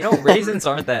 But, no, raisins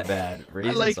aren't that bad. I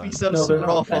Raisins like me aren't. some No, they're raw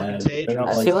not fucking bad. They're not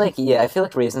potatoes. I feel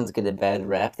like raisins get a bad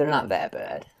rap. They're not that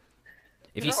bad.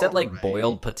 If you They're said like alright.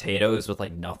 boiled potatoes with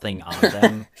like nothing on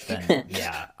them, then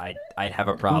yeah, I'd have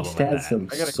a problem with Instead, that. some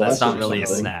I gotta sauce That's not or really a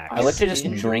something. snack. I like to just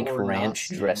Skinned drink or not ranch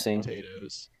skinned dressing.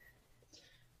 Potatoes.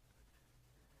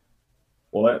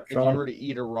 What, If you Sean? were to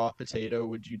eat a raw potato,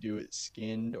 would you do it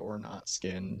skinned or not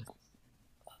skinned?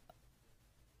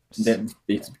 Then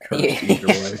it's cursed Yeah. either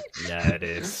way. Yeah, it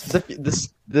is.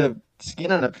 The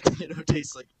skin on a potato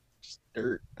tastes like just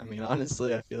dirt. I mean,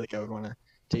 honestly, I feel like I would want to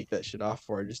take that shit off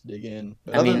before I just dig in.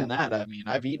 But I other mean- than that, I mean,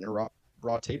 I've eaten a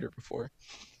raw tater before.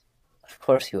 Of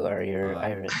course you are. You're Uh,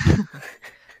 Irish.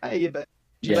 Hey, but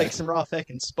you Yeah. like some raw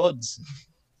fucking spuds?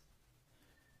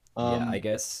 Yeah, I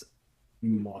guess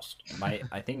You must.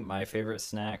 I think my favorite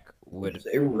snack would It's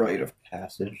a rite of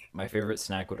passage.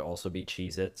 also be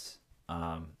Cheez-Its.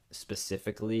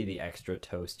 Specifically the extra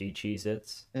toasty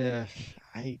Cheez-Its. Yeah,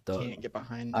 I The- can't get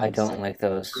behind. I those. don't like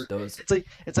those. Those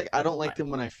It's like I don't like them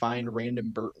when I find random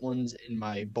burnt ones in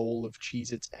my bowl of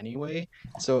Cheez-Its anyway.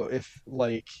 So if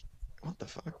like what the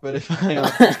fuck? But if I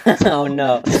Oh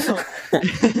no.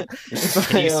 if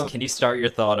can I, you can you start your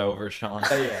thought over, Sean?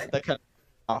 yeah, that kind of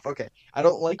off. Okay, I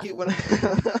don't like it when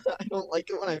I don't like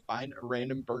it when I find a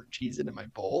random burnt Cheez-It in my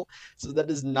bowl. So that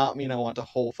does not mean I want a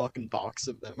whole fucking box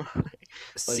of them.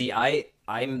 See,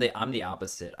 I'm the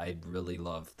opposite. I really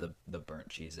love the burnt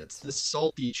Cheez-Its. The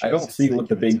salty Cheez-Its. I don't see that what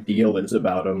the give it big deal is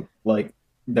about them. Like,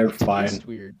 they're It tastes fine.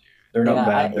 weird. They're not Yeah,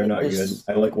 bad. They're not this-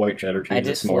 good. I like white cheddar cheese. I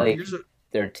just more. like- Here's what,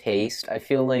 Their taste. I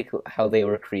feel like how they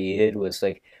were created was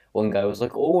like one guy was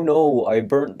like, "Oh no, I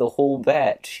burnt the whole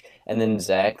batch," and then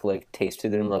Zach like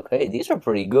tasted them like, "Hey, these are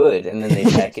pretty good," and then they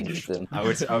packaged them. I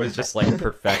was just like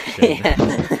perfection.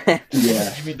 Yeah.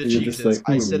 Yeah. you mean the You're just Cheez-Its? like,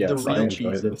 I "Hmm, said the yes, I real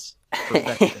enjoy Cheez-Its. this."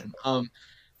 Perfection.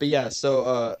 But yeah,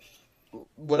 so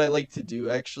what I like to do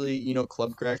actually,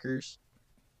 club crackers.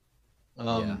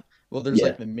 Yeah. Well, there's Yeah.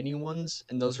 like the mini ones,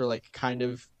 and those are like kind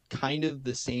of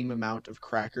the same amount of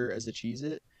cracker as a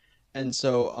Cheez-It. And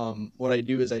so what I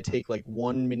do is I take like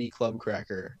one mini club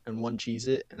cracker and one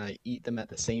Cheez-It, and I eat them at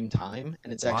the same time,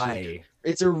 and it's actually Why?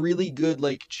 it's a really good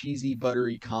like cheesy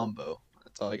buttery combo.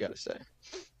 That's all I gotta say.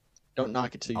 Don't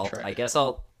knock it till you try. I it. guess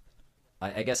I'll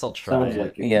try Sounds it.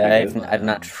 like it Yeah, could be I've good.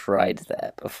 not tried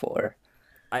that before.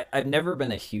 I've never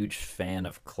been a huge fan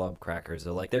of club crackers.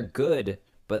 They're like they're good,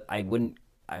 but I wouldn't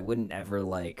ever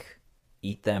like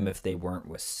eat them if they weren't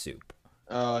with soup.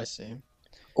 Oh, I see.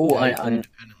 Oh, Yeah, you can on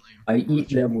independently. I eat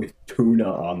them with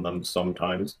tuna on them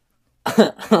sometimes.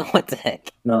 what the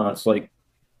heck? No, it's like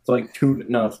tuna.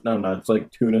 No, it's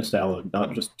like tuna salad,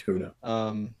 not just tuna.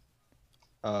 What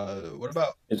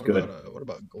about It's what good. About, what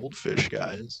about goldfish,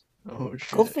 guys? Oh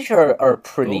shit. Goldfish are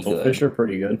pretty Goldfish good. are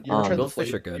pretty good. You ever tried the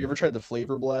Goldfish are good. You ever tried the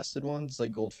flavor blasted ones,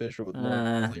 like goldfish with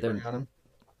more flavoring on them?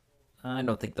 I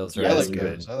don't think those are Yeah, I as like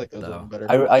good. those. I like those a though. little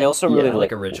better. I also really Yeah, I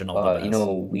like original the best. you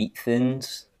know, wheat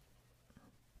thins.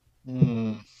 I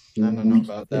don't know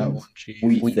about that one, Chief.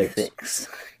 Wheat Wheat thicks. thicks.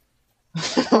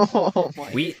 Oh my!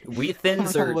 Wheat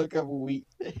thins are Look up wheat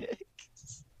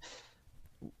thicks.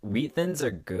 wheat thins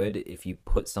are good if you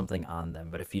put something on them,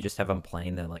 but if you just have them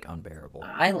plain, they're like unbearable.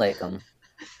 I like them.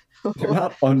 They're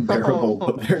not unbearable,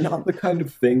 but they're not the kind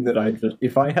of thing that I just.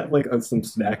 If I had like some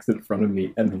snacks in front of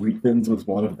me and wheat thins was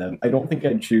one of them, I don't think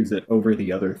I'd choose it over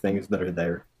the other things that are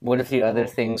there. What if the other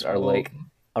things are like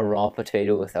a raw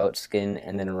potato without skin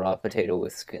and then a raw potato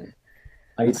with skin?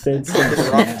 I said It's like a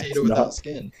raw snacks, potato without not-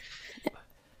 skin.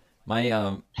 My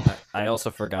I also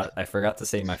forgot to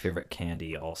say my favorite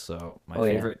candy also. My Oh,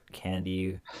 yeah. favorite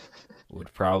candy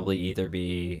would probably either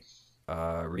be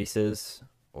Reese's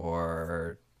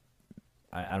or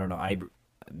I don't know.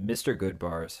 Mr. Good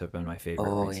bars have been my favorite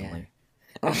Oh, recently.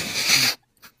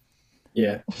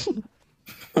 Yeah.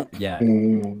 Yeah.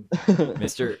 Mm.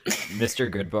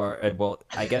 Mr. Good bar. Well,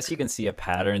 I guess you can see a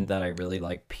pattern that I really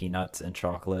like peanuts and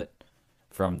chocolate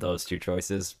from those two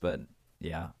choices, but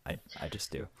yeah, I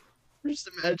just do. I'm just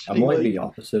I'm imagining like like the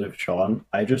opposite of Sean.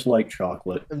 I just like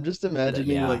chocolate. I'm just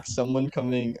imagining Yeah. like someone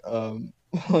coming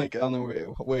like on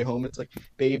the way home. It's like,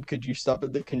 babe, could you stop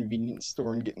at the convenience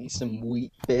store and get me some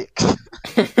wheat thicks?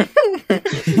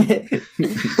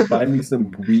 Buy me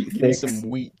some wheat Give me thicks. some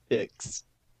wheat thicks.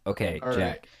 Okay, All right.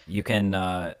 Jack, you can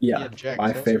Yeah, Yeah, Jack,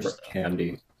 my tell us your favorite stuff.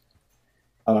 candy.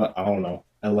 I don't know.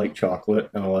 I like chocolate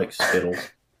and I like Skittles.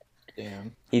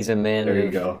 Damn. He's a man There you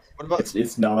of go. What about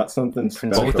It's not something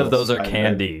special. both of those are I-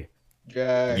 candy.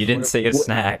 Jack? You didn't say a what-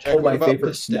 snack. Jack, Oh, my what about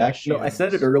favorite snack? No, I said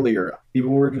it pistachios? earlier.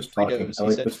 People were just talking. Fritos, I you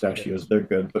like said pistachios. Fritos. They're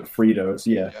good, but Fritos,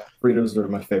 yeah. Yeah. Fritos are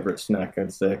my favorite snack,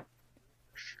 I'd say.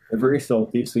 They're very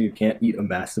salty, so you can't eat a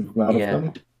massive amount Yeah. of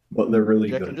them, but they're really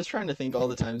Jack, I'm good. just trying to think all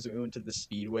the times that we went to the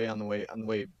Speedway on the way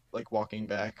like walking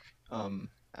back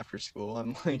after school.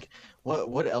 I'm like,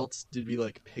 what else did we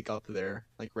like pick up there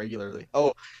like regularly?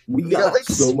 Oh, We we got like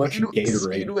so much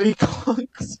Gatorade.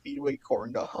 Speedway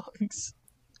corn dogs.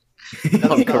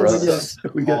 Oh, That gross. sounds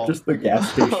We got just the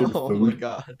gas station Oh my food.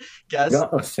 god, We gas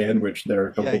got a sandwich there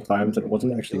a couple Yeah. times, and it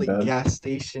wasn't actually like bad. gas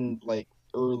station like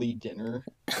early dinner.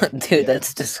 Dude, Yeah.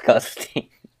 that's disgusting.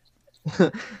 I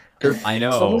Some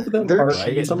know. of them they're are,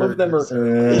 right? some of them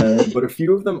are, but a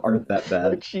few of them aren't that The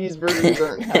bad. cheeseburgers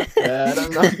aren't half bad.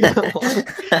 I'm not gonna lie.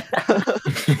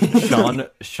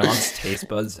 Sean's taste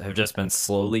buds have just been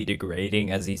slowly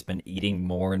degrading as he's been eating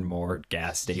more and more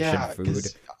gas station Yeah, food.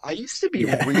 'cause I used to be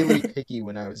Yeah. really picky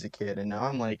when I was a kid, and now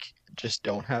I'm like, just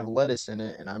don't have lettuce in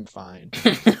it, and I'm fine.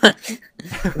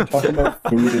 We're talking about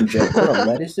food in general. Bro,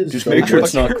 lettuce is Just so make sure good.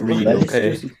 it's not green, Lettuce okay?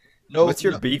 is- No, What's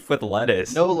your beef with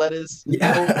lettuce? no lettuce.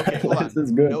 Yeah, No, okay, hold lettuce on.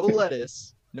 is good. No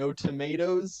lettuce, no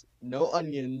tomatoes, no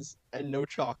onions, and no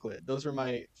chocolate. Those are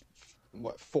my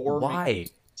four. Why?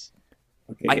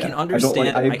 Okay, I yeah. can don't understand.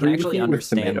 like- I can agree with actually you with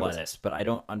understand tomatoes. lettuce, but I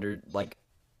don't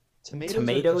Tomatoes,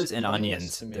 tomatoes are and just onions.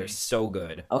 pointless to me. They're so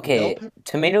good. Okay, Bell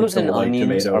tomatoes I and don't like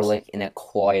onions are tomatoes. like an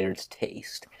acquired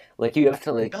taste. Like you have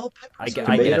to like. Bell I, peppers. I are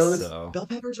guess Tomatoes? so. Bell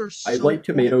peppers are so I like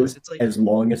tomatoes pointless. It's like, as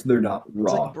long as they're not it's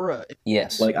raw. like, bruh,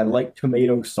 Yes. Like I like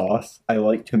tomato sauce. I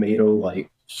like tomato like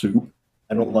soup.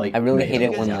 I don't like. I really hate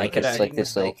tomatoes. it when, guys like, ever it's like seen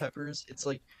this, bell like- peppers. It's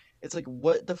like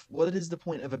what is the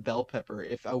point of a bell pepper?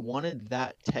 If I wanted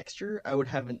that texture, I would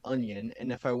have an onion,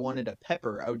 and if I wanted a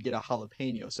pepper, I would get a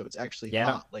jalapeno. So it's actually Yeah.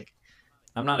 hot. Like,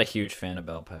 I'm not a huge fan of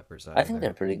bell peppers either. I think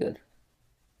they're pretty good.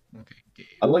 okay, Gabe.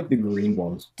 I like the green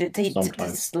ones.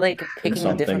 Sometimes. It's like picking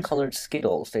some different things. colored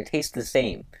Skittles. They taste the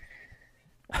same.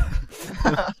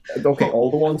 Okay,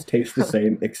 all the ones taste the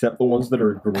same except the ones that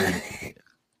are green.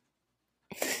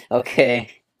 Okay.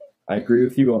 I agree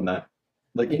with you on that.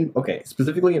 Like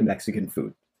specifically in Mexican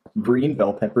food, green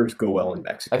bell peppers go well in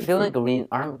Mexican. I feel food. like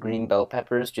aren't green bell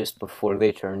peppers just before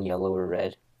they turn yellow or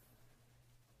red?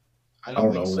 I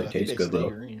don't think know, so. they I think taste they good, stay though.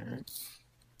 green, right?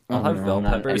 I'll have I'm bell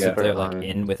not an peppers if expert they're like on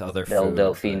in with other Bell food.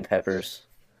 Delphine but- peppers.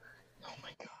 Oh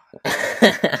my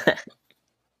god.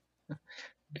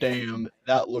 Damn,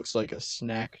 that looks like a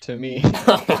snack to me.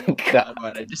 Oh my god.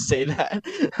 Why did I just say that?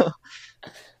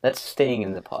 That's staying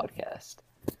in the podcast.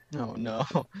 Oh no.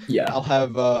 Yeah, I'll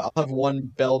have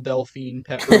one Belle Delphine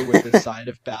pepper with a side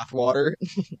of bathwater.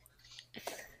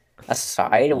 A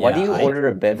side? Why do Yeah, you I- order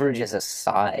a beverage as a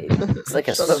side? It's like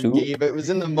a Shut soup. up, Gabe. It was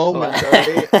in the moment,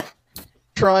 alright?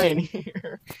 Trying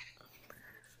here.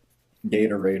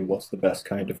 Gatorade. What's the best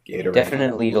kind of Gatorade?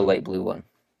 Definitely the light blue one.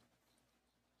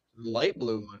 Light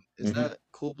blue one. Is that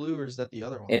Cool Blue or is that the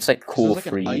other one? It's like 'Cause Cool there's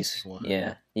like an ice Freeze. one.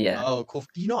 Yeah, yeah. Oh, cool.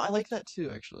 You know, I like that too,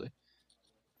 actually.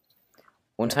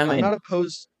 One time I'm I not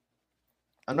opposed.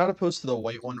 I'm not opposed to the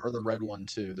white one or the red one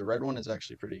too. The red one is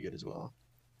actually pretty good as well.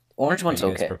 orange Are one's you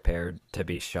guys okay. prepared to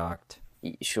be shocked?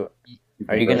 Sure.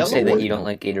 Are you gonna Yellow say that one- you don't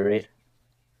like Gatorade?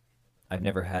 I've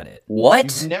never had it.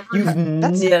 What? You've never You've had-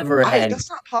 that's- never had. That's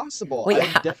not possible. Wait,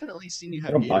 I've definitely seen you I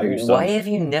have don't buy Gatorade. your some. Why have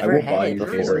you I never will had buy it you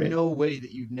There is before? Gatorade. no way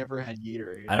that you've never had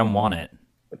Gatorade. I don't want it.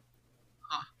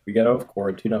 We got out of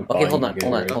quarantine. I'm Okay, buying hold you on,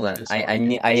 hold on, Gatorade. hold on. It's I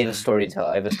fine. have a story to tell.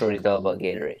 I have a story to tell about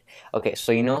Gatorade. Okay,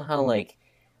 so you know how like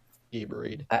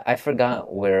Gatorade. I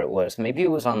forgot where it was. Maybe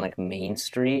it was on like Main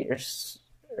Street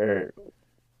or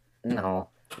no,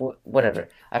 whatever.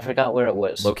 I forgot where it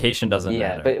was. Location doesn't Yeah,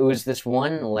 matter. but it was this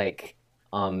one like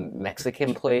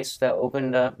Mexican place that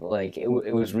opened up. Like it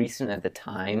was recent at the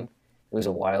time. It was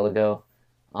a while ago.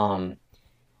 And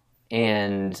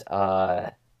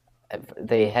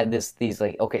they had these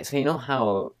like, okay, so you know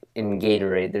how in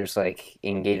Gatorade there's like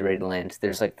in Gatorade Land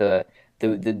there's like the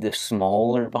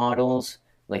smaller bottles,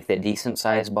 like the decent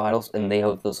sized bottles, and they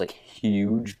have those like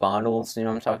huge bottles, you know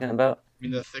what I'm talking about? I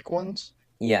mean the thick ones.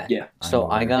 Yeah. Yeah. So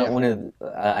I'm I got aware. one of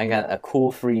I got a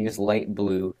Cool Freeze light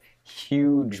blue,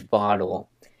 huge bottle,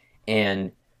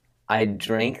 and I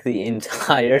drank the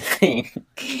entire thing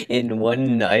in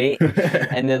one night,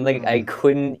 and then like I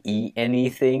couldn't eat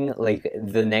anything like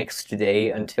the next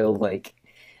day until like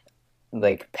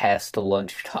past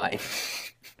lunchtime.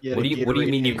 You had What a do you Gatorade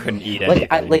mean you hangover. couldn't eat Like,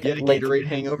 I- anything? like- You had a Gatorade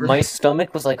hangover. My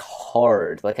stomach was like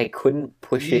hard, like I couldn't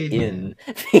push it Yeah. in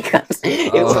because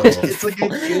it Oh. was It's like a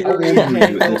How old Gatorade were you at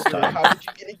this hangover. time? How did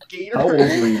you get a Gatorade? How old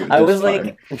were you at I this was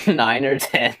time? like 9 or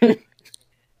 10. Oh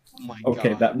my Okay,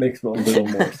 god. that makes a little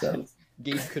more sense.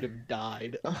 Gabe could have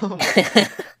died.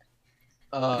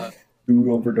 Food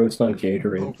overdose on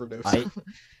Gatorade. Overdose. I-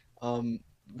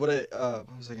 What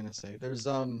was I gonna say?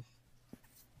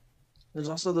 There's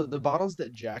also the bottles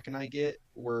that Jack and I get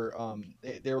were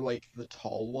they're like the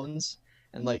tall ones,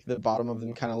 and like the bottom of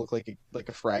them kind of look like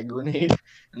a frag grenade,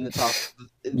 and the top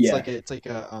Yeah. it's like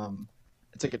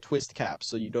a twist cap,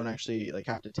 so you don't actually like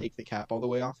have to take the cap all the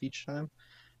way off each time.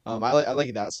 I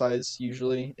like that size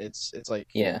usually. It's like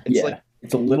Yeah. it's Yeah, like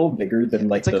it's a little bigger than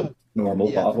like it's like the normal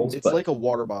yeah, bottles, it's but like a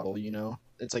water bottle, you know.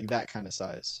 It's like that kind of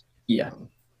size. yeah, Um,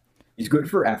 it's good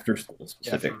for after school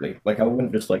specifically. Like I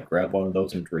wouldn't just like grab one of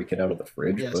those and drink it out of the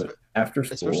fridge, Yeah, but after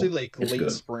school, especially like it's late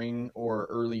good. spring or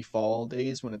early fall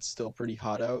days when it's still pretty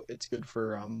hot out. It's good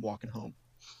for walking home.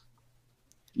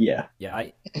 Yeah, Yeah,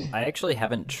 I actually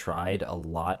haven't tried a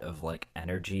lot of like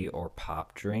energy or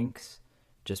pop drinks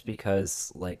just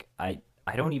because like I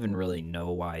don't even really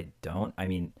know why I don't. I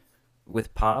mean,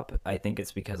 with pop, I think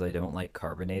it's because I don't like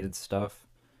carbonated stuff,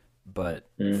 but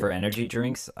Mm. for energy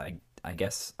drinks, I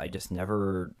guess I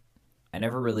never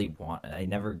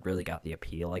really got the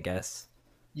appeal, I guess.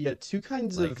 Yeah, two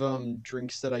kinds Like- of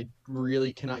drinks that I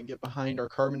really cannot get behind are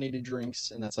carbonated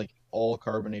drinks, and that's like all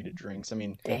carbonated drinks. I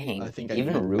mean, Dang. I think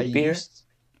Even I root beer?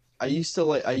 I used to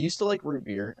like root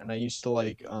beer, and I used to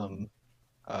like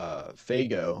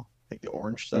Faygo, like the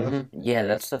orange stuff. Mhm. Yeah,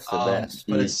 that stuff's the best.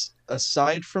 But Mm.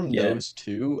 aside from Yeah. those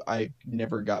two, I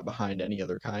never got behind any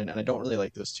other kind, and I don't really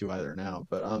like those two either now.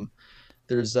 But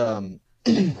there's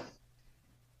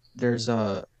there's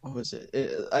what was it?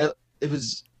 It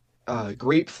was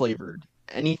grape flavored.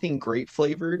 Anything grape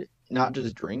flavored, not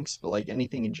just drinks, but like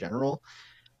anything in general.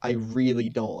 I really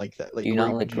don't like that. Like Do you not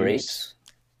grape like juice. grapes?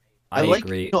 I like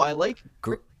agree. no, I like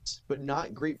Gr- grapes, but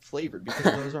not grape flavored because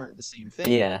those aren't the same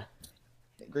thing. Yeah.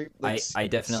 Grape, I like, I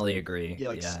definitely agree. yeah,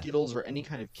 like Yeah. Skittles or any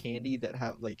kind of candy that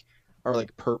have like are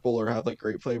like purple or have like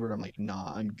grape flavored. I'm like,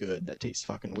 nah, I'm good. That tastes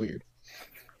fucking weird.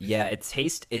 Yeah, it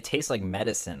tastes like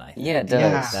medicine, I think. Yeah, it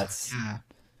Yeah, does. That's yeah.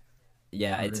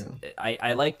 yeah, it's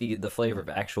I like the flavor of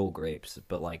actual grapes,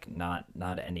 but like not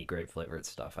any grape flavored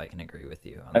stuff. I can agree with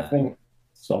you on I that. think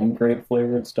some grape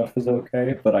flavored stuff is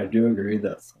okay, but I do agree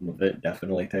that some of it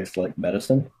definitely tastes like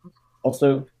medicine.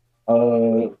 Also,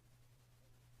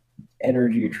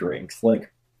 energy drinks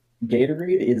like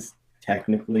Gatorade is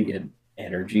technically an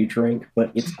energy drink,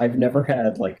 but I've never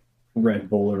had like Red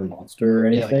Bull or Monster or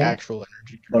Yeah, anything. like actual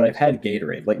energy drinks. But I've had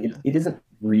Gatorade. Like it isn't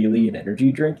really an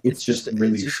energy drink. It's just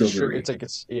really it's just sugary. It's like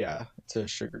it's a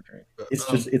sugar drink. But,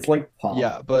 It's like pop.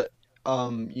 yeah, but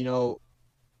you know,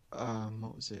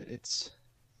 what was it? It's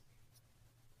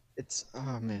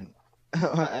oh man,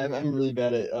 I'm really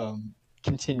bad at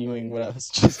continuing what I was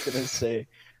just gonna say.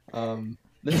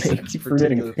 This I keep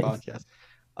particular forgetting things.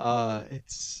 podcast.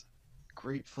 It's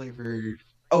grape flavored.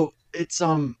 Oh, it's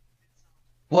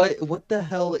what the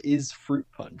hell is fruit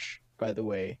punch, by the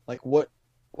way? Like what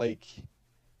like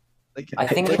Like, I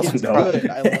think like it's it's not. good.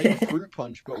 I like fruit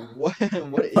punch, but what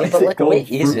what Yeah, is but it like, called what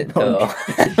is fruit it though?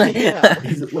 punch? Yeah.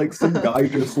 Is it like some guy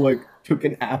just like took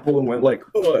an apple and went like,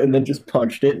 "Ugh," and then just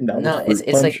punched it, and that was No, it's fruit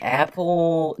it's like punch?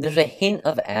 apple. There's a hint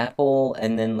of apple,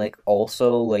 and then like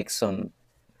also like some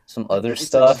other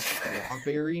It's like stuff.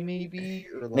 strawberry maybe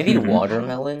or Maybe like Mhm. I don't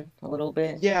watermelon a little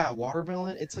bit. yeah,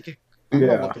 watermelon. It's like a I'm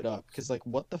gonna Yeah. look it up because like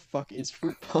what the fuck is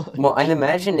fruit punch? Well, I'd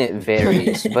imagine it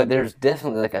varies, but there's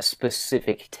definitely like a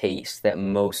specific taste that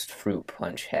most fruit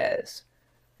punch has.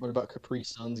 What about Capri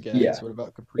Suns, guys? Yeah. What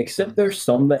about Capri Except Suns? there's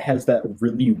some that has that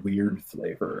really weird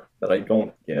flavor that I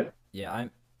don't get. Yeah, I'm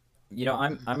Like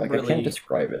I can't really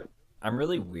describe it. I'm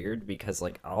really weird because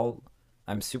like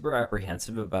I'm super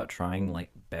apprehensive about trying like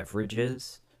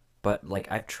beverages, but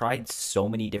like I've tried so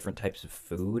many different types of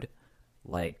food.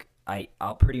 Like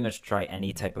I'll pretty much try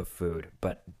any type of food,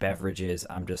 but beverages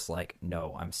I'm just like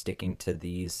no, I'm sticking to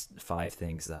these five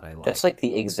things that I That's like. like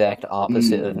the exact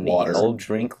opposite of me. Water. I'll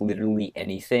drink literally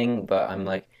anything, but I'm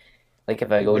like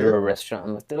if I go to Where a restaurant,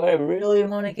 I'm like, do I really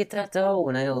want to get that though?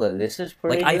 When I know that this is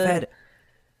Like pretty good.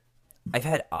 I've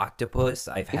had octopus,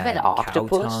 I've You've had had cow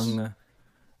octopus? tongue,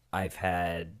 I've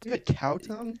had you had cow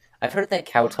tongue? I've heard that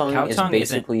cow tongue cow is tongue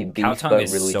isn't basically cow beef tongue but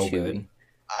is really so chewy. good.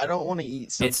 I don't want to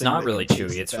eat something It's not that really can chewy.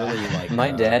 taste It's really bad. like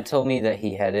My dad told me that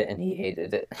he had it and he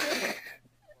hated it.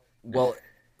 well,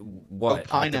 Oh, what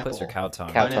octopus or pineapple. cow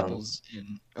tongue? Cow tongue. Pineapple's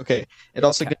in. Okay, it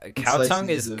also gets in Cow tongue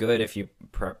is slices of good if you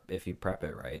prep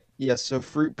it right. yeah. So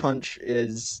fruit punch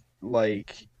is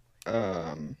like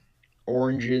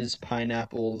oranges,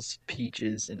 pineapples,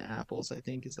 peaches, and apples. I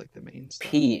think is like the main stuff.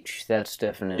 Peach, that's It's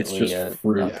definitely just a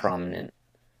fruit. Yeah. prominent.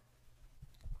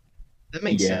 That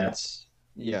makes Yeah. sense.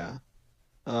 Yeah.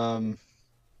 Um,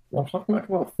 Well, talking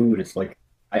about food, it's like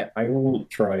I will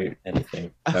try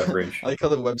anything, beverage, I like how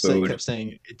the website food, kept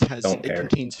saying don't it care.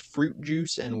 contains fruit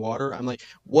juice and water. I'm like,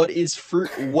 what is fruit?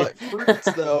 What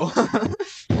fruits though?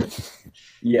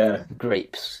 Yeah,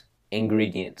 Grapes.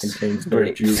 Ingredients. contains their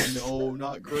Grapes. juice. No,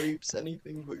 not grapes.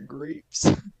 Anything but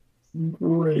grapes.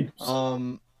 Grapes.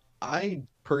 I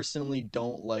personally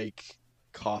don't like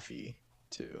coffee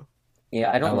too.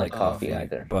 Yeah, I I don't like like coffee coffee,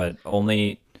 either. but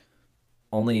only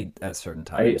at certain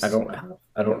I times. I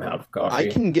don't have I coffee.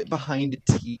 can get behind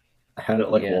tea. I had it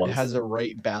like Yeah. It once. has a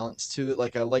right balance to it.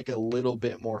 Like I like a little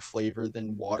bit more flavor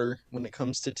than water when it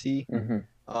comes to tea. hmm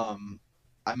Um,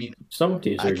 I mean, Some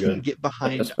teas I are can good. get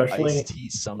behind especially- iced tea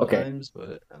sometimes,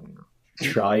 but I don't know.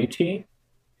 Chai tea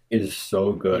is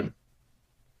so good.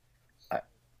 I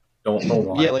don't know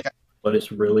why, Yeah, like but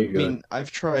it's really I good. mean,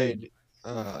 I've tried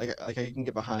like I can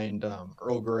get behind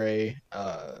Earl Grey,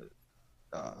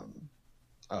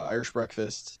 Irish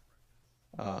breakfast.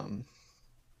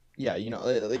 Yeah, you know,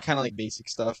 kind of like basic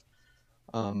stuff.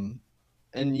 And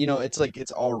you know, it's like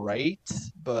it's all right,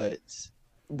 but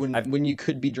when you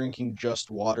could be drinking just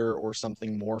water or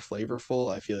something more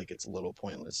flavorful, I feel like it's a little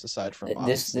pointless. Aside from This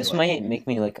obviously, this like, might make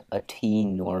me like a tea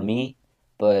normie,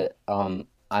 but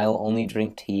I'll only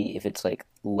drink tea if it's like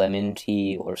lemon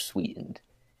tea or sweetened.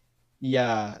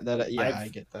 yeah, that yeah, I've- I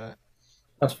get that.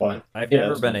 That's fine. I've Yeah, never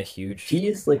that's been fine. a huge Tea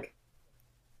is like.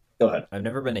 Go ahead. I've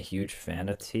never been a huge fan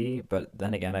of tea, but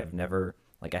then again, I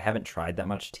haven't tried that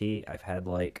much tea. I've had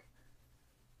like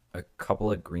a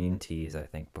couple of green teas, I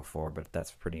think, before, but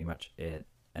that's pretty much it.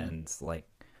 And like,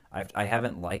 I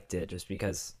haven't liked it just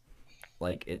because,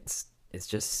 like, it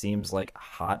just seems like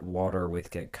hot water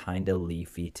with a kind of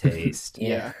leafy taste,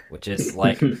 Yeah. which is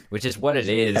what it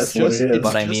is. That's what it is.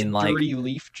 But I just mean, like, dirty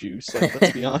leaf juice. Like,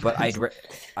 let's be honest. but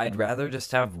I'd rather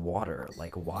just have water.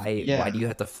 Like, why Yeah. do you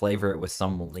have to flavor it with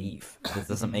some leaf? This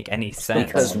doesn't make any sense.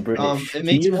 Because British. It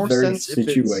makes Tea is more very sense if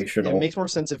it's situational. it makes more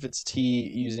sense if it's tea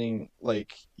using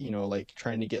like like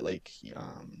trying to get like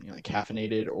like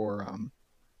caffeinated or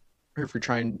if you're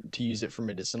trying to use it for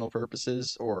medicinal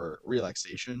purposes or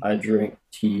relaxation. I drink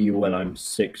tea when I'm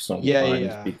sick sometimes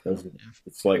Yeah. because Yeah.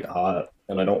 it's like hot,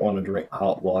 and I don't want to drink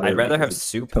hot water. I'd rather have because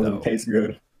soup it doesn't though. taste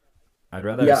good. I'd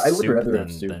rather Yeah, have I would soup rather than,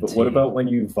 have soup. than But tea. what about when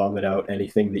you vomit out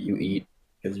anything that you eat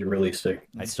because you're really sick?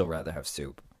 I'd still rather have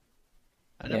soup.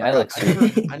 I Yeah, never I like got- I soup.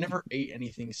 never, I never ate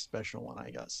anything special when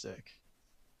I got sick.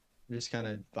 I just kind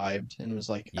of vibed and was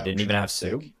like, You didn't "Ouch, even I'm have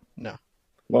soup? sick." No.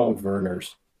 Well,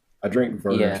 Werner's. I drink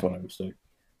Werner's Yeah. when I'm sick.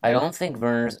 I don't think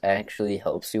Werner's actually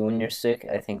helps you when you're sick.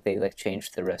 I think they like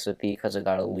changed the recipe because it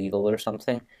got illegal or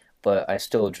something. But I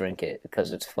still drink it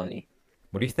because it's funny.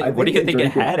 What do you I think? What do you I think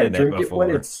it drink had I in it drink it when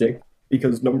before? it's sick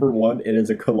because number one, it is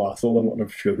a colossal amount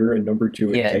of sugar, and number two,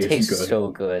 Yeah, it tastes good. so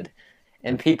good.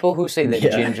 And people who say that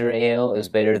Yeah. ginger ale is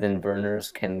better than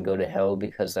Werner's can go to hell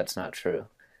because that's not true.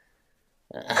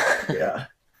 Yeah.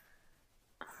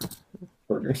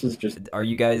 Werner's is just Are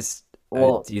you guys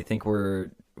Well, do you think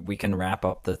we can wrap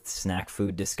up the snack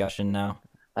food discussion now?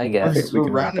 I All guess. right, we We're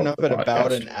can wrap rounding up up the at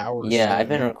about podcast. an hour Yeah, I've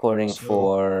been soon. recording So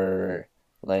for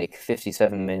like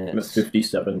 57 It's minutes.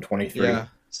 57:23. yeah,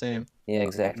 same. Yeah,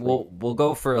 exactly. We'll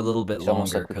go for a little bit It's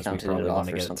almost longer like we because we counted it probably off want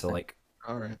to or get it to something. like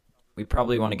All right. we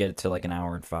probably want to get it to like an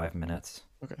hour and 5 minutes.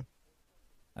 Okay.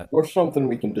 Or something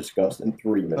we can discuss in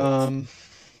 3 minutes.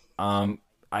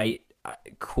 I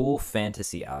cool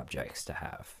fantasy objects to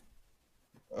have.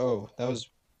 Oh, that was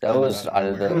That kind was of out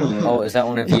of the. nowhere. Oh, is that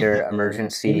one of your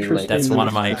emergency like? Interesting. That's one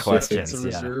of my Specific. questions. It's a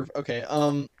Yeah. reserve.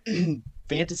 Okay.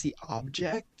 Fantasy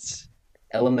objects.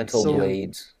 Elemental So-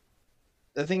 blades.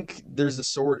 I think there's a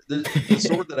sword. The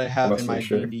sword that I have in Mostly my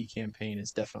sure. D&D campaign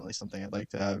is definitely something I'd like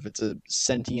to have. It's a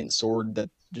sentient sword that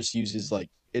just uses like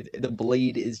the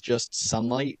blade is just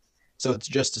sunlight, so it's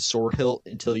just a sword hilt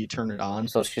until you turn it on.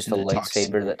 So it's just a and then it talks.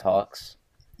 lightsaber that talks.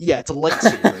 Yeah, it's a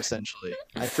lightsaber essentially.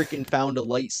 I freaking found a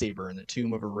lightsaber in the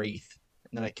tomb of a wraith,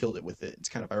 and then I killed it with it. It's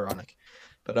kind of ironic,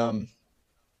 but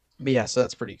yeah, so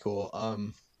that's pretty cool.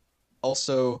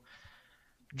 Also,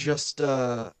 just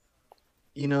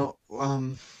you know,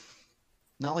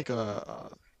 not like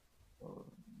what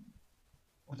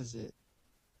is it?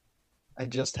 I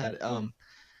just had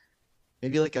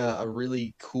maybe like a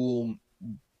really cool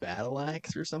battle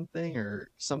axe or something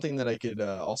that I could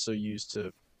also use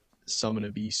to summon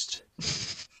a beast.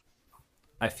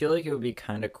 I feel like it would be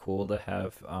kind of cool to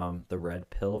have the red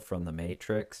pill from the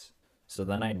Matrix, so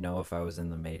then I'd know if I was in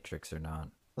the Matrix or not.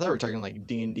 I thought we were talking like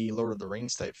D&D, Lord of the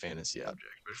Rings type fantasy object.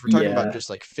 But if we're talking about Yeah. just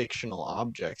like fictional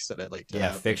objects that I'd like to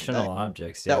Yeah, have, fictional that,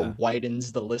 objects. Yeah, that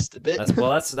widens the list a bit.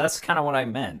 that's kind of what I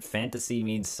meant. Fantasy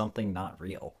means something not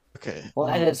real. Okay. Well,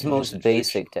 at its most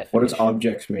basic definition. What does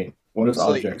objects mean? What does So,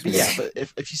 like, objects mean? yeah, but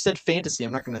if you said fantasy,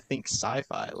 I'm not gonna think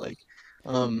sci-fi. Like,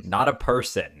 Not a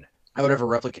person. I would have a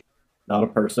replicate. Not a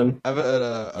person. I have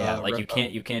Yeah, like you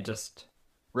a can't just.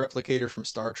 replicator from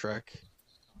Star Trek.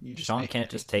 You just Sean make- can't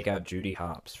just take out Judy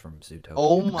Hopps from Zootopia.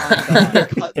 Oh my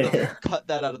god! cut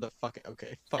that out of the fucking.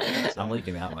 Okay, fuck that. I'm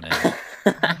leaving that one in.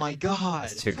 Oh my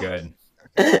god! It's too good.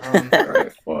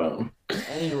 Alright, well,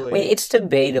 Anyway, Wait, it's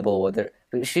debatable whether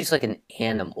she's like an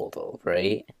animal though,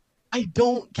 right? I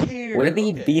don't care. What are the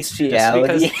Okay.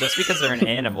 bestiality? Just because they're an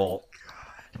animal,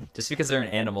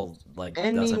 like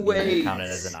doesn't mean Anyways. they're counted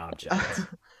as an object.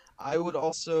 I would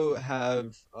also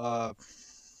have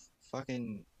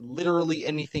fucking literally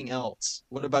anything else.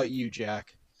 What about you,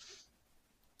 Jack?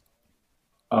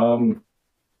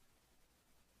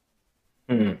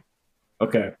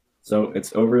 Okay, so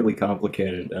it's overly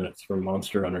complicated and it's from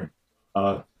Monster Hunter.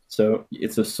 So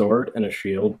it's a sword and a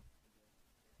shield,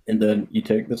 and then you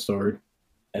take the sword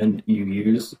and you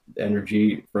use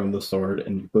energy from the sword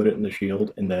and you put it in the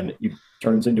shield, and then it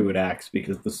turns into an axe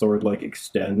because the sword like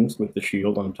extends with the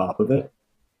shield on top of it.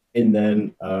 And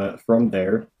then from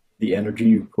there, the energy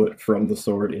you put from the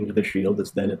sword into the shield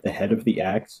is then at the head of the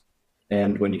axe.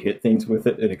 And when you hit things with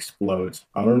it, it explodes.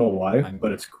 I don't know why,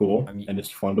 but it's cool and it's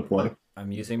fun to play.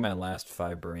 I'm using my last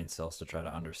 5 brain cells to try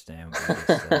to understand what you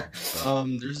just said. but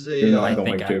There's You're a I not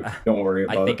going think to. Don't worry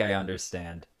I about think it. I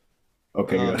understand.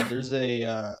 Okay, good. there's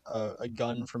a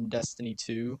gun from Destiny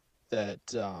 2 that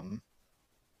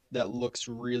that looks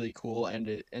really cool,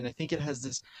 and I think it has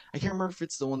this. I can't remember if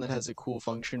it's the one that has a cool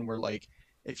function where like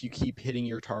if you keep hitting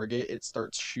your target, it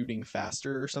starts shooting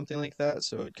faster or something like that.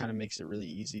 So it kind of makes it really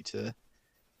easy to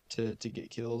get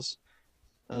kills.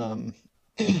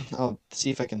 I'll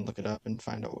see if I can look it up and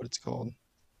find out what it's called.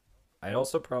 I'd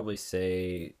also probably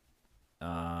say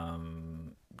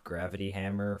Gravity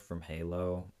Hammer from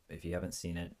Halo. If you haven't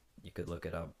seen it, you could look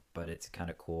it up, but it's kind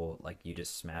of cool. Like you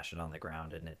just smash it on the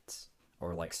ground and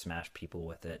or like smash people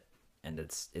with it, and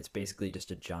it's basically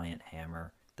just a giant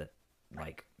hammer that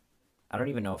like I don't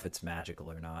even know if it's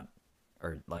magical or not,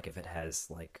 or like if it has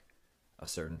like a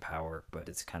certain power, but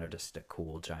it's kind of just a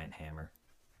cool giant hammer.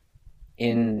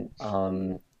 In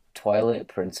Twilight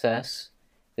Princess,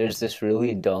 there's this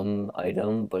really dumb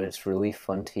item, but it's really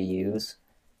fun to use,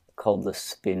 called the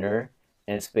spinner,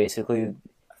 and it's basically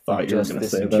Thought you were just going to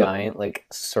this say that. giant like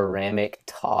ceramic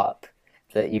top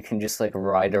that you can just like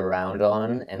ride around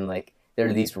on, and like there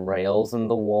are these rails in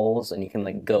the walls, and you can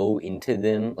like go into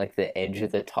them, like the edge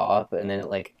of the top, and then it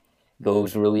like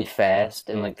goes really fast,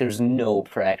 and like there's no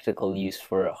practical use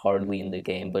for it hardly in the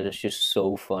game, but it's just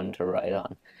so fun to ride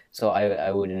on. So I would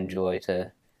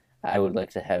I would like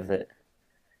to have it.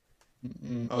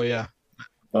 Oh yeah.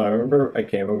 I remember I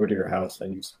came over to your house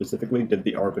and you specifically did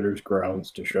the Arbiter's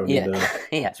grounds to show me Yeah, the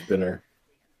yeah. spinner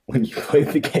when you played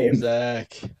the game.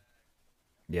 Zach,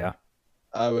 Yeah,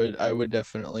 I would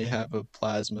definitely have a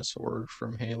plasma sword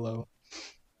from Halo.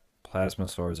 Plasma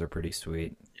swords are pretty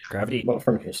sweet. Gravity. Well,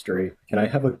 from history, can I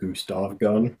have a Gustav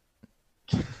gun?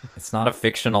 It's not a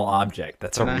fictional object.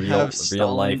 That's a Can I real have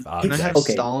real life Stalin? Can I object. have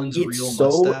Okay, Stalin's it's real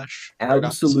so mustache? Right off his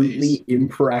absolutely face?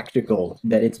 impractical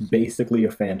that it's basically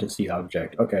a fantasy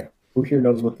object. Okay, who here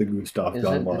knows what the Gustav Is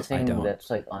gun it the was? thing don't. that's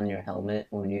like on your helmet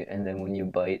and then when you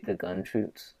bite the gun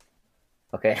shoots?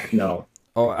 Okay. No.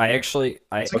 Oh, I actually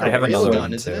I It's like I a have rail another gun,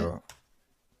 one isn't it? too.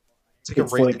 It's like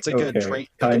a okay, train,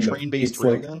 kind of. train-based It's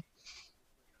rail like gun.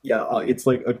 yeah, it's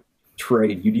like a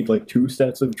train. You need like 2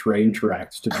 sets of train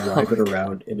tracks to drive it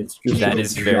around, and it's just That a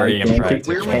is very gigantic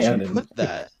impractical. Where would you cannon. put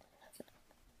that?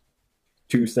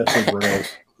 2 sets of rails.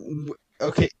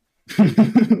 Okay, I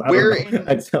don't Where know. in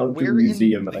I'd sell it to a where in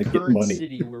museum and the I'd get current money.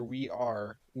 city where we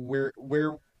are, where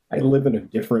I live in a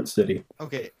different city.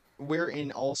 okay, where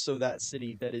in also that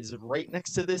city that is right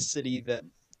next to this city that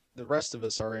the rest of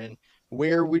us are in,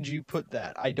 where would you put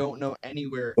that? I don't know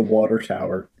anywhere The water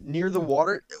tower. near the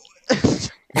water.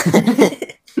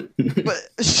 But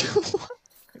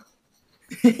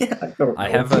I don't I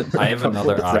know. have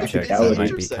another It's object that practicality.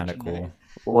 might be kind of Intersection,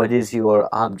 cool. What is your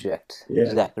object, Yeah.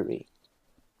 Zachary?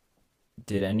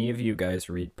 Did any of you guys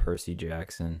read Percy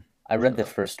Jackson? I read the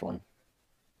first one.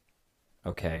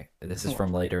 Okay, this is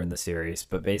from later in the series,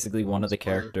 but basically one of the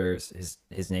Spoiler. characters,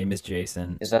 his name is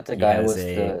Jason. Is that the He guy has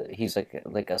with he's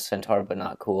like a centaur but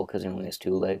not cool because he only has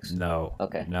 2 legs? No.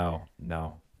 Okay. No.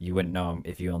 You wouldn't know him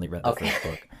if you only read the Okay. first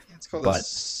book. it's called But- a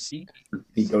sequel.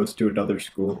 He goes to another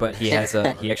school. But he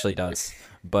actually does.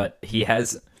 But he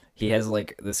has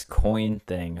like this coin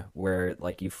thing where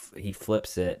like he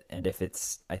flips it, and if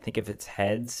it's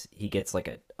heads, he gets like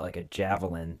a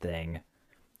javelin thing,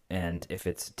 and if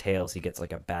it's tails, he gets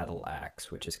like a battle axe,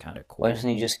 which is kind of cool. Why doesn't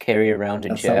he just carry around a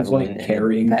That sounds javelin like and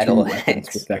carrying a 2 battle weapons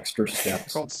axe? with extra It's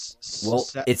steps. called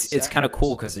Well, it's kind of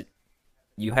cool Satyrs. because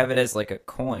you have it as like a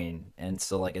coin, and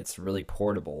so like it's really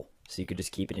portable, so you could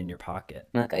just keep it in your pocket.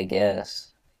 Like, I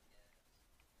guess.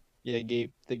 Yeah,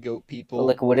 gave the goat people. But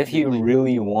like, what if you like,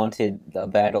 really wanted the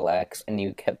battle axe and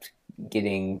you kept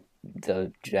getting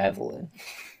the javelin?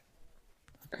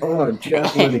 Oh,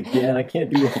 javelin again. I can't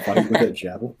do a fight with a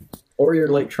javelin. Or you're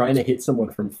like trying to hit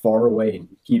someone from far away and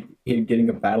you keep getting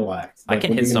a battle axe. I Like,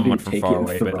 can what are hit you gonna someone do, from take far it and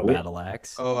away with a throw it? battle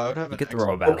axe. Oh, I would have You an could throw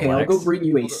a X- battle Okay, axe. I'll go bring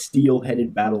you a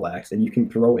steel-headed battle axe and you can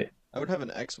throw it. I would have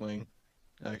an X-wing.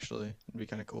 Actually, it'd be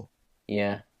kind of cool.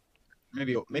 Yeah.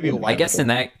 Maybe a I white. guess in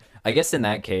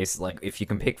that case, like if you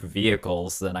can pick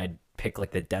vehicles, then I'd pick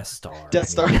like the Death Star. Death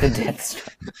Star. The Death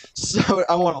Star. So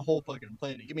I want a whole fucking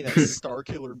planet. Give me that Star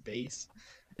Killer base.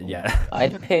 Yeah.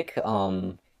 I'd pick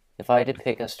if I had to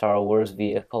pick a Star Wars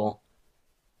vehicle,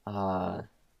 I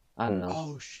don't know.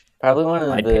 Oh shit. Probably one of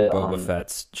I'd the pick Boba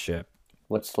Fett's ship.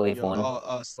 what's Slave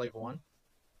One? Slave One.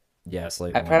 Yeah,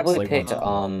 Slave I One. probably Slave picked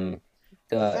One's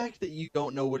The the fact that you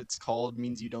don't know what it's called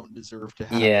means you don't deserve to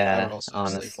have it. Yeah, I would also have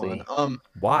Slave honestly. One.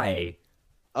 Why?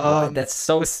 Why? That's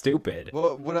so stupid.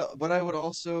 What I would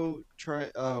also try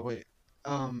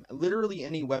literally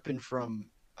any weapon from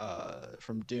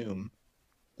Doom.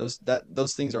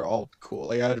 Those things are all cool.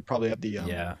 Like I would probably have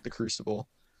the Crucible.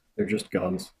 They're just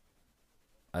guns.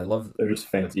 I love. They're just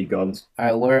fancy guns. All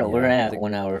right, we're Yeah, at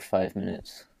 1 hour 5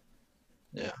 minutes.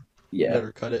 Yeah.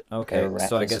 Better cut it. Okay, wrap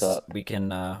so I this guess up. we can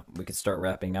start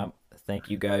wrapping up. Thank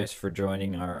you guys for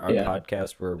joining our Yeah.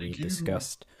 podcast where we Thank you.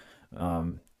 discussed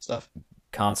Stuff.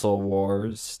 console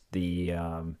wars, the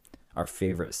our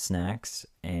favorite snacks,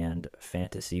 and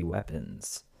fantasy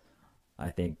weapons. I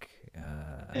think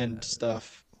And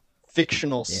stuff.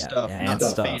 Fictional yeah, stuff, and not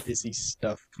stuff. fantasy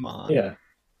stuff. Come on. Yeah.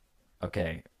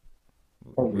 okay.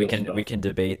 Or We real can stuff. we can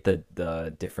debate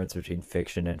the difference between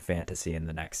fiction and fantasy in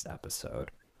the next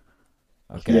episode.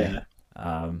 Okay.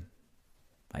 Yeah.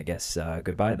 I guess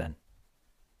goodbye then.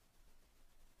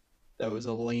 That was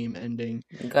a lame ending.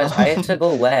 Guys, I have to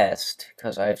go last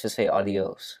because I have to say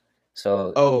adios.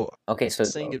 So Oh, okay, so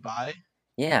saying goodbye?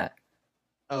 yeah.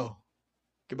 Oh,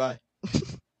 goodbye.